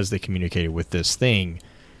 because they communicated with this thing,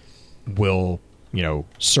 will, you know,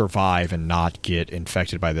 survive and not get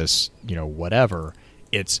infected by this, you know, whatever.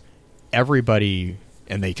 It's everybody,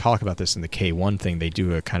 and they talk about this in the K1 thing. They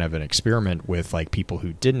do a kind of an experiment with like people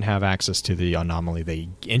who didn't have access to the anomaly. They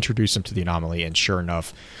introduce them to the anomaly, and sure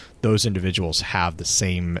enough, those individuals have the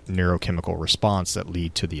same neurochemical response that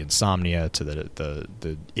lead to the insomnia, to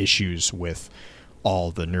the issues with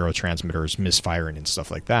all the neurotransmitters misfiring and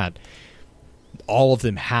stuff like that. All of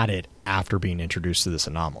them had it after being introduced to this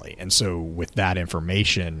anomaly. And so with that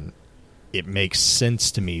information, it makes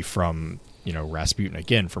sense to me from, you know, Rasputin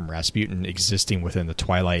existing within the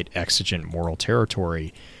Twilight exigent moral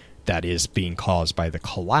territory that is being caused by the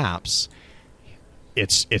collapse.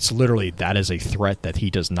 It's literally, that is a threat that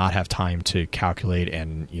he does not have time to calculate.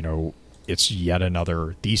 And, you know, it's yet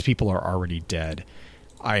another, these people are already dead.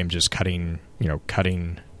 I am just cutting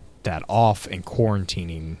that off and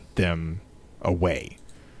quarantining them away.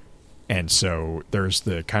 And so there's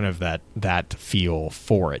the kind of that feel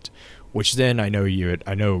for it, which then I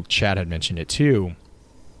know Chad had mentioned it too,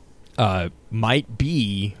 might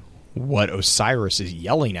be what Osiris is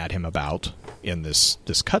yelling at him about in this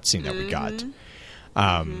cutscene that we got.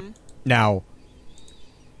 Now,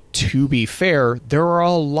 to be fair, there are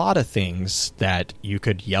a lot of things that you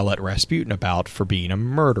could yell at Rasputin about for being a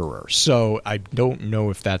murderer. So I don't know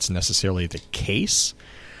if that's necessarily the case.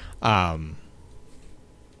 I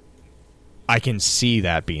can see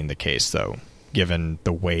that being the case, though, given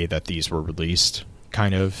the way that these were released,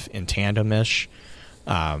 kind of in tandem-ish.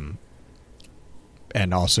 And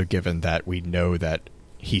also given that we know that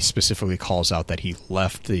he specifically calls out that he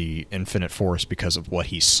left the Infinite Forest because of what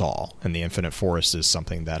he saw. And the Infinite Forest is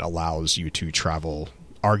something that allows you to travel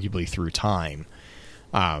arguably through time.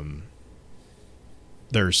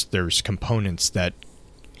 There's components that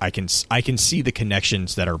I can see the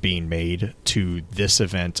connections that are being made to this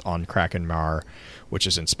event on Kraken Mare, which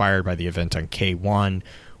is inspired by the event on K1,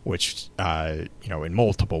 which, in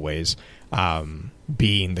multiple ways,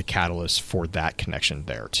 being the catalyst for that connection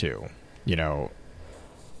there too. You know,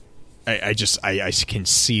 I can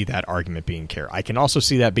see that argument being carried. I can also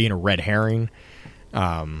see that being a red herring,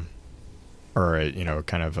 or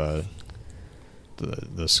kind of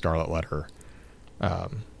the Scarlet Letter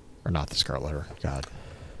Or not the Scarlet Letter. God.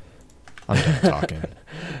 I'm done talking.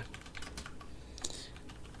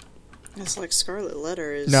 It's like Scarlet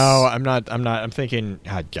Letter is... No, I'm not. I'm thinking...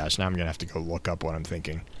 God, gosh, now I'm going to have to go look up what I'm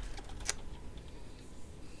thinking.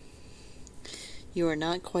 You are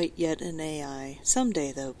not quite yet an AI.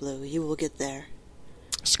 Someday, though, Blue, you will get there.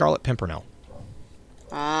 Scarlet Pimpernel.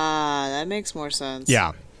 Ah, that makes more sense.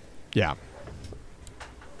 Yeah.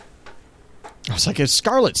 I was like, it's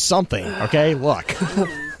Scarlet something, okay? Look.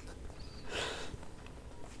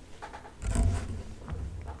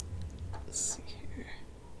 Let's see here.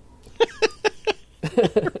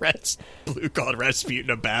 Blue called Rasputin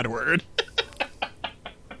a bad word.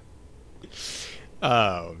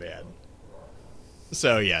 Oh, man.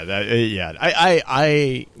 So yeah,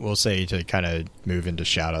 I will say, to kind of move into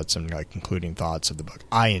shout outs and like concluding thoughts of the book,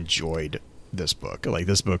 I enjoyed this book. Like,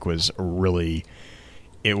 this book was a really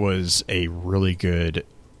good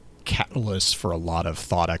catalyst for a lot of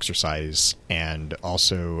thought exercise, and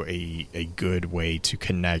also a good way to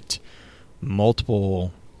connect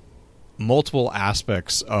multiple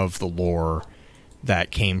aspects of the lore that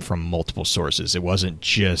came from multiple sources. It wasn't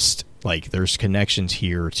just like, there's connections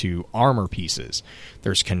here to armor pieces,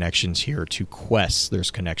 there's connections here to quests, there's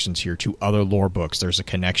connections here to other lore books, there's a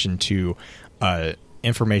connection to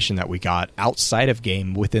information that we got outside of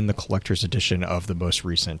game within the collector's edition of the most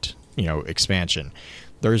recent, expansion.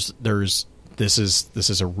 This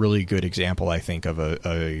is a really good example, I think, of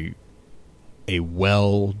a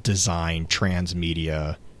well-designed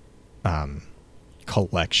transmedia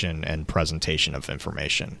collection and presentation of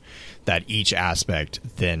information, that each aspect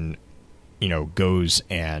then goes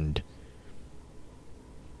and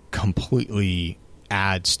completely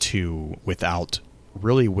adds to, without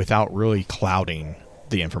really clouding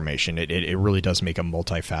the information. It really does make a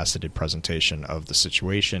multifaceted presentation of the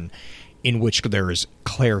situation, in which there is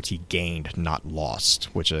clarity gained, not lost,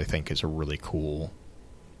 which I think is a really cool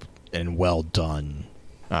and well done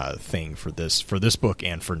thing for this book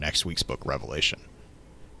and for next week's book, Revelation.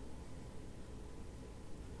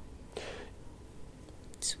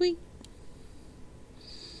 Sweet.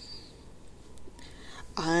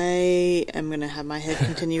 I am going to have my head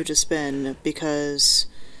continue to spin, because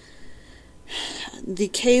the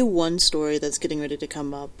K1 story that's getting ready to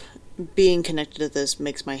come up, being connected to this,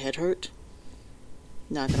 makes my head hurt.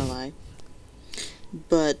 Not going to lie.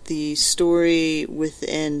 But the story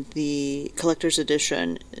within the collector's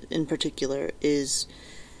edition in particular is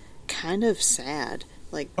kind of sad.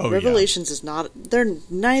 Like, Revelations is not... none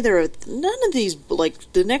of these,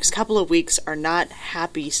 like, the next couple of weeks are not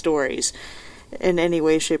happy stories in any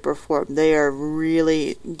way, shape, or form. They are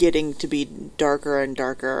really getting to be darker and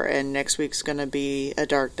darker, and next week's going to be a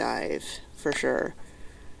dark dive, for sure.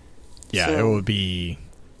 Yeah, so, it will be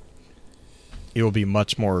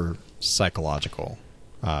much more psychological.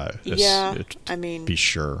 Be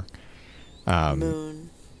sure. Moon.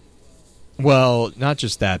 Well, not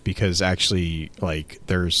just that, because actually, like,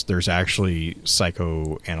 there's actually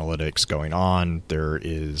psychoanalytics going on. There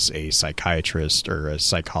is a psychiatrist or a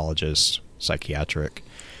psychiatric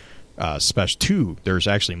there's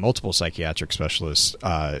actually multiple psychiatric specialists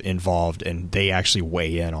involved, and they actually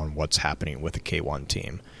weigh in on what's happening with the K1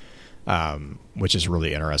 team, which is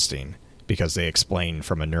really interesting, because they explain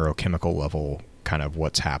from a neurochemical level kind of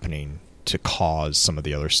what's happening to cause some of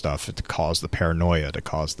the other stuff, to cause the paranoia, to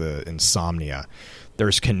cause the insomnia.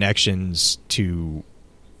 There's connections to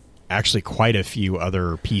actually quite a few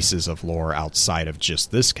other pieces of lore outside of just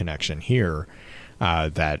this connection here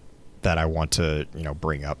that I want to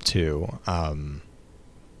bring up too.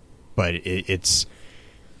 But it's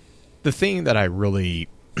the thing that I really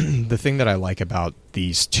the thing that I like about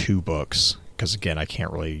these two books, because again, I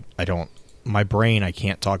can't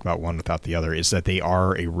talk about one without the other, is that they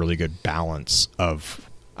are a really good balance of,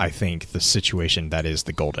 I think, the situation that is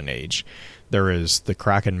the Golden Age. There is the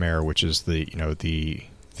Kraken Mare, which is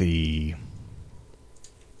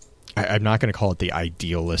I'm not going to call it the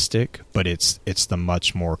idealistic, but it's the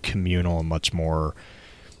much more communal and much more,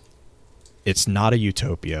 it's not a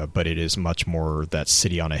utopia, but it is much more that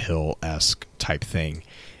City on a Hill-esque type thing.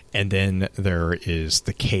 And then there is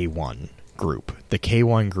the K1 group. The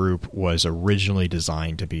K1 group was originally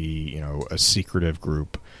designed to be, a secretive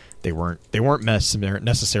group. They weren't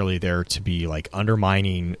necessarily there to be like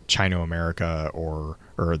undermining Chino America or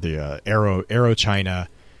the Arrow China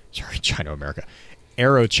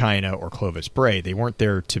or Clovis Bray. They weren't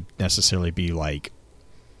there to necessarily be like,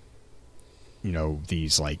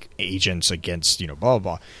 these like agents against, blah, blah,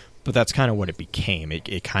 blah. But that's kind of what it became.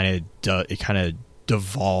 It kind of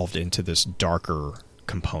devolved into this darker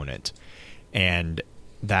component. And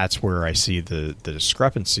that's where I see the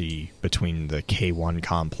discrepancy between the K1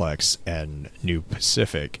 complex and New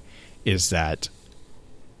Pacific, is that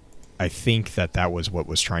I think that was what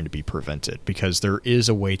was trying to be prevented, because there is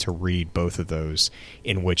a way to read both of those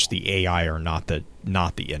in which the AI are not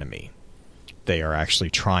the enemy. They are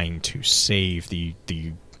actually trying to save the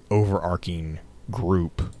overarching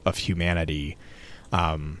group of humanity,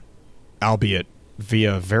 albeit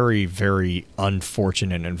via very, very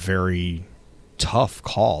unfortunate and very tough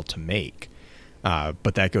call to make.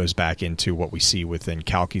 But that goes back into what we see within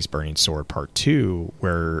Kalki's Burning Sword Part 2,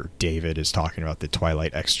 where David is talking about the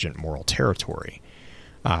Twilight Exigent moral territory.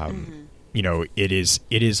 You know, it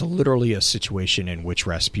is literally a situation in which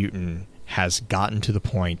Rasputin has gotten to the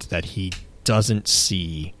point that he doesn't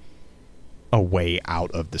see a way out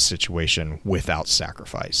of the situation without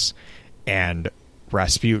sacrifice. And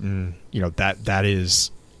Rasputin, you know, that is,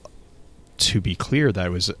 to be clear, that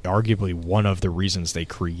was arguably one of the reasons they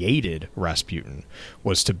created Rasputin,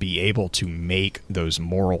 was to be able to make those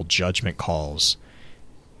moral judgment calls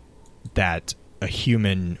that a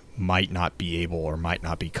human might not be able or might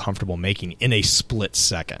not be comfortable making in a split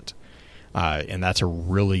second. And that's a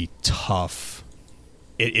really tough...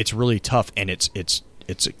 It's really tough, and it's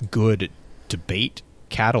a good debate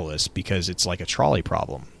catalyst, because it's like a trolley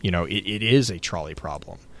problem. You know, it is a trolley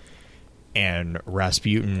problem. And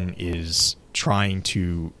Rasputin is trying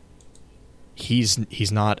to...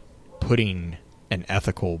 He's not putting an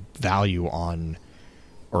ethical value on,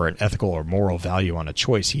 or an ethical or moral value on a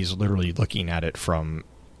choice. He's literally looking at it from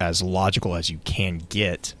as logical as you can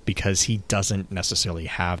get, because he doesn't necessarily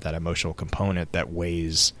have that emotional component that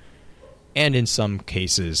weighs, and in some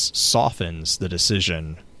cases softens the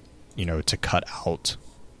decision, you know, to cut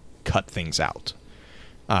things out.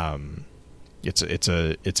 It's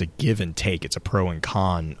a give and take. It's a pro and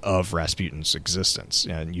con of Rasputin's existence.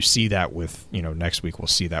 And you see that with, you know, next week we'll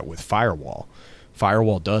see that with Firewall.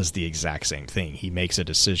 Firewall does the exact same thing. He makes a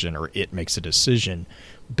decision, or it makes a decision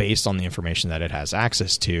based on the information that it has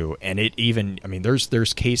access to. And it even, I mean,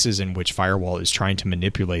 there's cases in which Firewall is trying to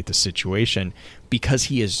manipulate the situation because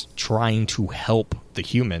he is trying to help the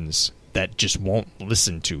humans that just won't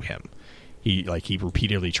listen to him. He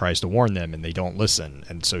repeatedly tries to warn them and they don't listen.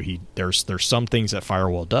 And so there's some things that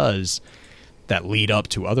Firewall does that lead up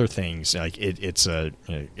to other things. Like it's a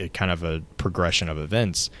kind of a progression of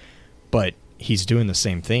events, but he's doing the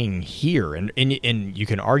same thing here. And you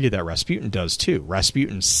can argue that Rasputin does too.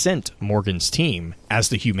 Rasputin sent Morgan's team as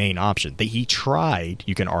the humane option.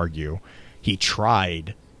 You can argue, he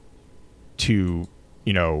tried to,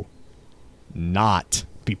 you know, not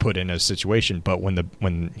be put in a situation, but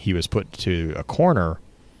when he was put to a corner,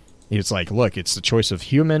 it's like, look, it's the choice of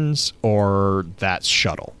humans or that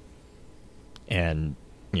shuttle. And,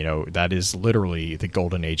 you know, that is literally the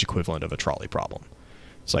golden age equivalent of a trolley problem.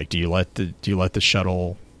 It's like, do you let the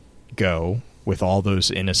shuttle go with all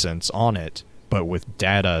those innocents on it, but with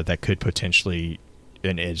data that could potentially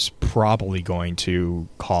and is probably going to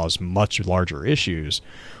cause much larger issues,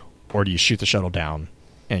 or do you shoot the shuttle down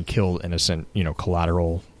and kill innocent, you know,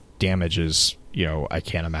 collateral damages? You know, I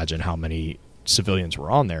can't imagine how many civilians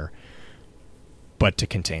were on there, but to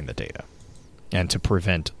contain the data and to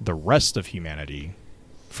prevent the rest of humanity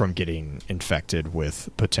from getting infected with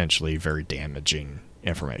potentially very damaging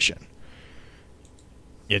information.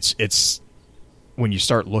 It's when you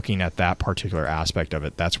start looking at that particular aspect of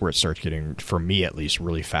it, that's where it starts getting, for me at least,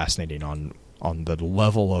 really fascinating on the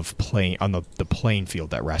level of the playing field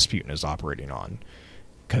that Rasputin is operating on.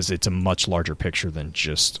 Because it's a much larger picture than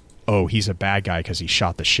just, oh, he's a bad guy because he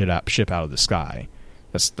shot the ship out of the sky.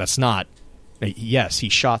 That's not. Yes, he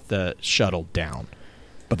shot the shuttle down,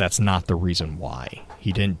 but that's not the reason why.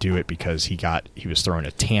 He didn't do it because he was throwing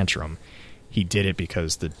a tantrum. He did it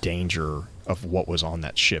because the danger of what was on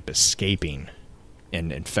that ship escaping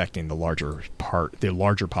and infecting the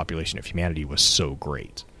larger population of humanity was so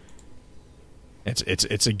great.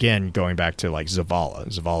 It's again going back to like Zavala.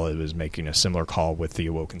 Zavala was making a similar call with the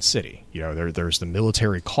Awoken City. You know, there's the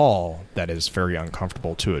military call that is very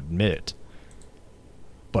uncomfortable to admit,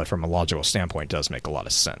 but from a logical standpoint, does make a lot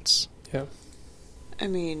of sense. Yeah. I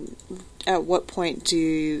mean, at what point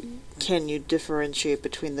can you differentiate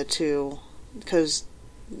between the two? Because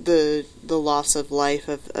the loss of life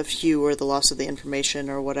of Hugh, or the loss of the information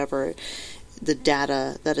or whatever, the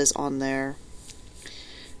data that is on there,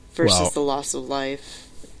 versus the loss of life.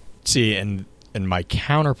 See, and my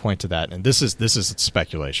counterpoint to that, and this is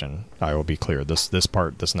speculation. I will be clear. This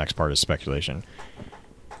next part is speculation.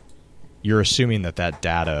 You're assuming that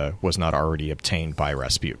data was not already obtained by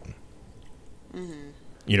Rasputin. Mm-hmm.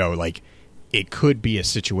 You know, like, it could be a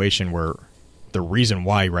situation where the reason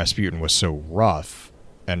why Rasputin was so rough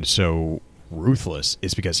and so ruthless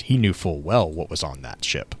is because he knew full well what was on that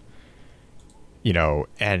ship.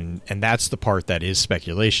 And that's the part that is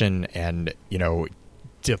speculation, and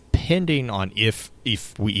depending on if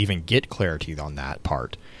we even get clarity on that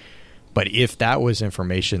part. But if that was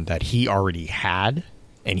information that he already had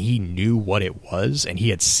and he knew what it was and he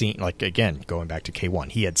had seen, like, again, going back to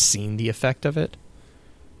K1, he had seen the effect of it,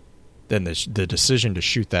 then the decision to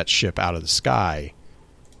shoot that ship out of the sky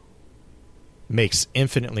makes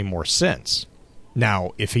infinitely more sense.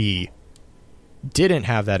 Now, if he didn't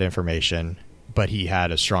have that information, but he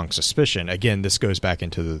had a strong suspicion, again, this goes back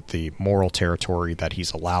into the moral territory that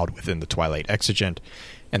he's allowed within the Twilight Exigent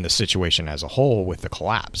and the situation as a whole with the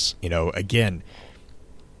collapse. Again,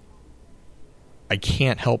 I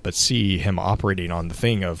can't help but see him operating on the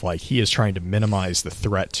thing of, like, he is trying to minimize the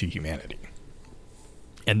threat to humanity.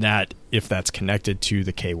 And that, if that's connected to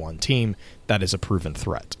the K1 team, that is a proven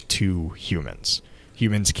threat to humans.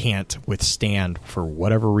 Humans can't withstand, for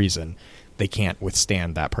whatever reason, they can't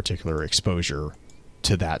withstand that particular exposure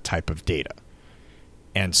to that type of data.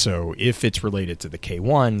 And so if it's related to the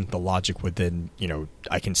K1, the logic would then,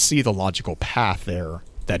 I can see the logical path there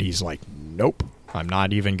that he's like, nope, I'm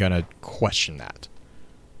not even going to question that.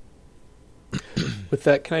 With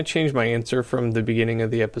that, can I change my answer from the beginning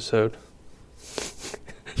of the episode?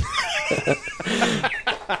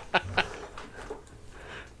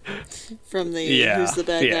 From the who's the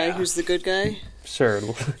bad guy, who's the good guy? Sure.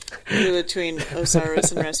 Between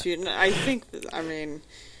Osiris and Rasputin. I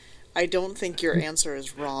don't think your answer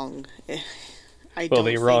is wrong.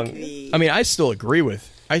 I still agree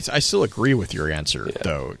with your answer,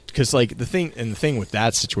 though, because, like, the thing with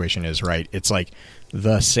that situation is, right, it's like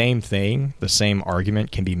the same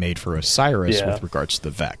argument can be made for Osiris with regards to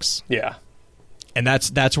the Vex. Yeah. And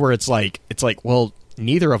that's where it's like, well,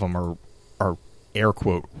 neither of them are air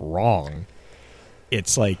quote wrong.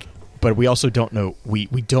 It's like, but we also don't know. We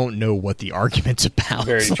don't know what the argument's about.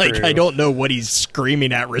 Very like, true. I don't know what he's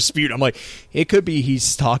screaming at Rasputin. I'm like, it could be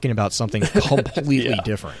he's talking about something completely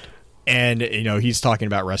different, and he's talking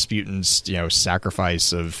about Rasputin's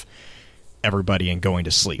sacrifice of everybody and going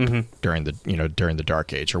to sleep during the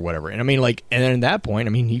Dark Age or whatever. And and at that point,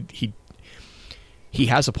 he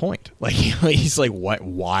has a point. Like, he's like, what?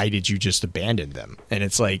 Why did you just abandon them? And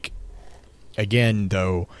it's like, again,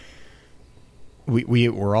 though.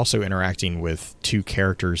 We're also interacting with two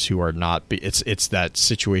characters who are not. It's that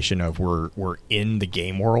situation of we're in the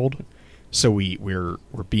game world, so we're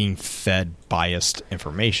being fed biased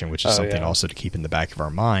information, which is something also to keep in the back of our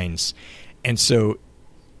minds. And so,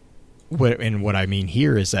 what I mean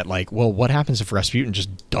here is that, like, well, what happens if Rasputin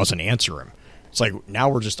just doesn't answer him? It's like, now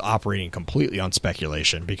we're just operating completely on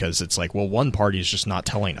speculation, because it's like, well, one party is just not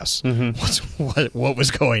telling us what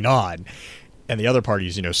was going on, and the other party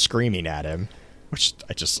is screaming at him. Which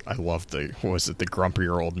I love the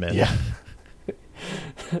grumpier old men. Yeah.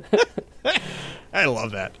 I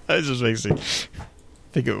love that. It just makes me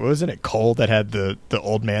think wasn't it Cole that had the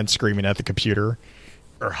old man screaming at the computer?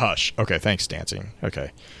 Or Hush. Okay, thanks, Dancing.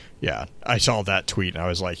 Okay. Yeah. I saw that tweet and I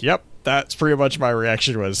was like, yep, that's pretty much my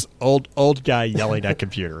reaction, was old guy yelling at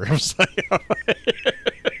computer. I was like,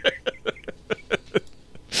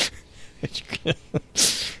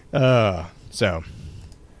 so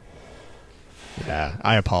yeah,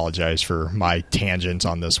 I apologize for my tangents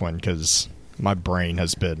on this one, because my brain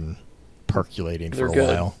has been percolating for a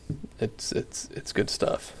while. It's good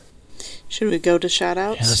stuff. Should we go to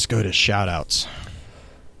shout-outs? Yeah, let's go to shout-outs.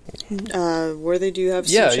 Worthy, do you have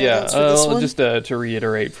some shout-outs for this one? Just to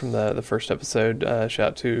reiterate from the first episode, shout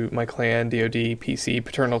out to my clan, DoD, PC,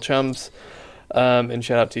 Paternal Chums, and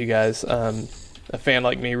shout out to you guys. A fan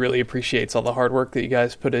like me really appreciates all the hard work that you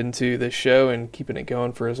guys put into this show and keeping it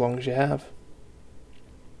going for as long as you have.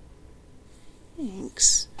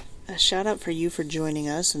 Thanks. A shout out for you for joining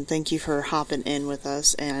us, and thank you for hopping in with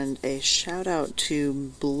us, and a shout out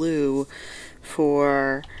to Blue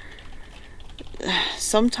for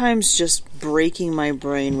sometimes just breaking my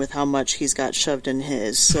brain with how much he's got shoved in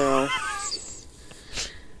his. So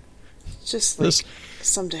just like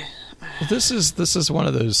someday. This is one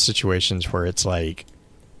of those situations where it's like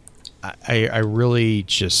I really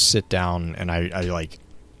just sit down and I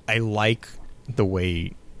like the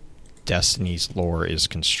way Destiny's lore is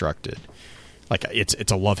constructed. Like,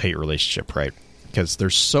 it's a love-hate relationship, right? Because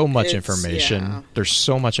there's so much information. Yeah. There's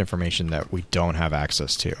so much information that we don't have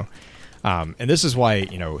access to. And this is why,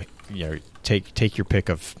 take your pick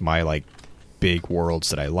of my, like, big worlds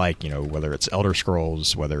that I like, whether it's Elder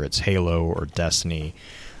Scrolls, whether it's Halo or Destiny,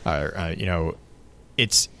 it's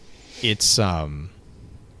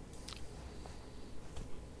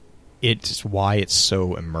why it's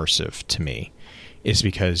so immersive to me, is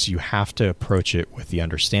because you have to approach it with the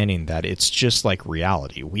understanding that it's just like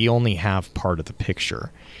reality. We only have part of the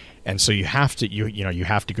picture. And so you have to you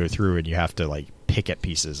have to go through and you have to like pick at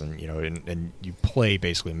pieces and and you play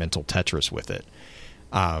basically mental Tetris with it.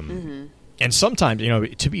 And sometimes,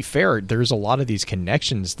 to be fair, there's a lot of these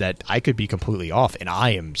connections that I could be completely off,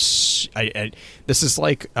 and this is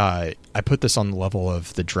like I put this on the level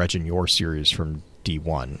of the Dredge and Yor series from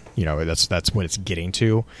D1. That's what it's getting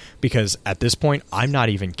to, because at this point I'm not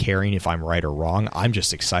even caring if I'm right or wrong. I'm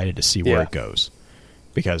just excited to see where it goes,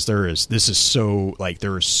 because there are so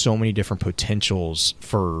many different potentials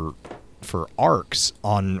for arcs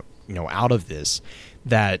on out of this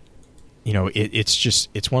that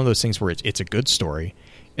it's one of those things where it's a good story.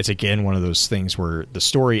 It's again one of those things where the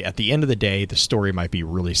story, at the end of the day, the story might be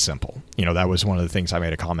really simple. That was one of the things I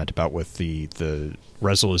made a comment about with the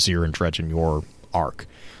Rezyl Azzir and Dredge and Yor arc.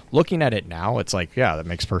 Looking at it now, it's like, yeah, that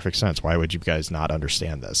makes perfect sense. Why would you guys not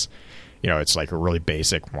understand this? It's like a really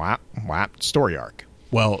basic whap story arc.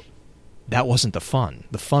 Well, that wasn't the fun.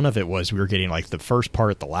 The fun of it was we were getting like the first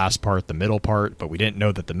part, the last part, the middle part, but we didn't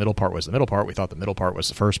know that the middle part was the middle part. We thought the middle part was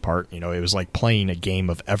the first part. It was like playing a game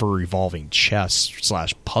of ever-evolving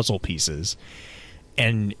chess/puzzle pieces,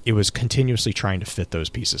 and it was continuously trying to fit those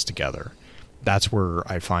pieces together. That's where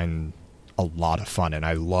I find a lot of fun, and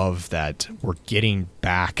I love that we're getting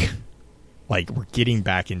back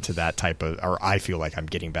into that type of, or I feel like I'm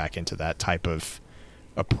getting back into that type of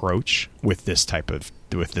approach with this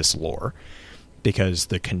lore, because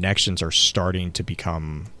the connections are starting to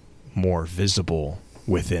become more visible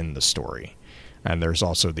within the story. And there's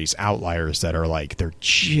also these outliers that are like, they're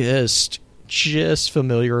just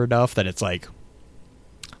familiar enough that it's like,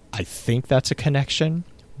 I think that's a connection,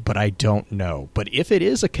 but I don't know. But if it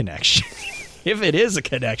is a connection,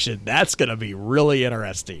 that's going to be really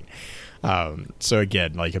interesting. So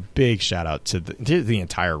again, like a big shout out to the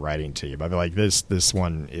entire writing team. I mean, like this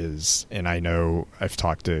one is, and I know I've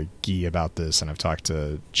talked to Guy about this, and I've talked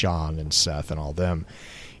to John and Seth and all them.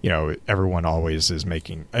 Everyone always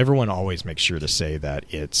makes sure to say that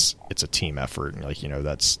it's a team effort. And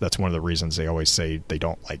that's one of the reasons they always say they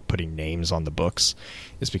don't like putting names on the books,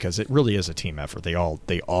 is because it really is a team effort. They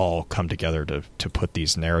all come together to put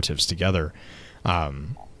these narratives together.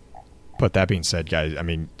 But that being said, guys, I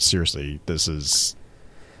mean, seriously, this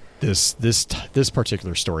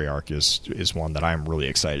particular story arc is one that I'm really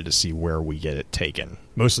excited to see where we get it taken.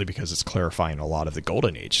 Mostly because it's clarifying a lot of the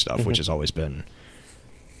Golden Age stuff, which has always been,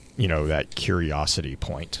 that curiosity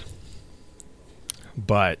point.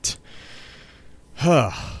 But,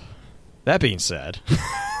 that being said,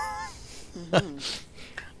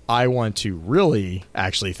 I want to really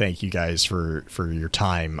actually thank you guys for your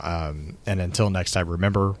time. And until next time,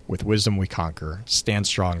 remember, with wisdom we conquer. Stand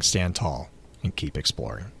strong, stand tall, and keep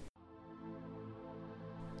exploring.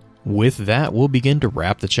 With that, we'll begin to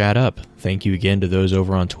wrap the chat up. Thank you again to those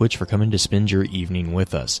over on Twitch for coming to spend your evening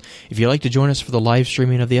with us. If you'd like to join us for the live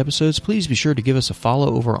streaming of the episodes, please be sure to give us a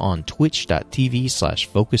follow over on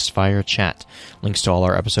twitch.tv/FocusedFireChat. Links to all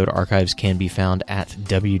our episode archives can be found at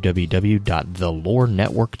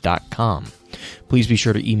www.thelorenetwork.com. Please be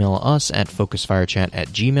sure to email us at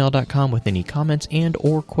FocusedFireChat@gmail.com with any comments and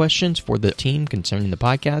or questions for the team concerning the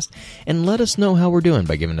podcast, and let us know how we're doing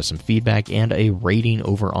by giving us some feedback and a rating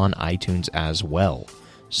over on iTunes as well.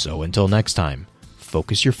 So until next time,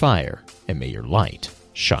 focus your fire and may your light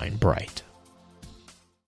shine bright.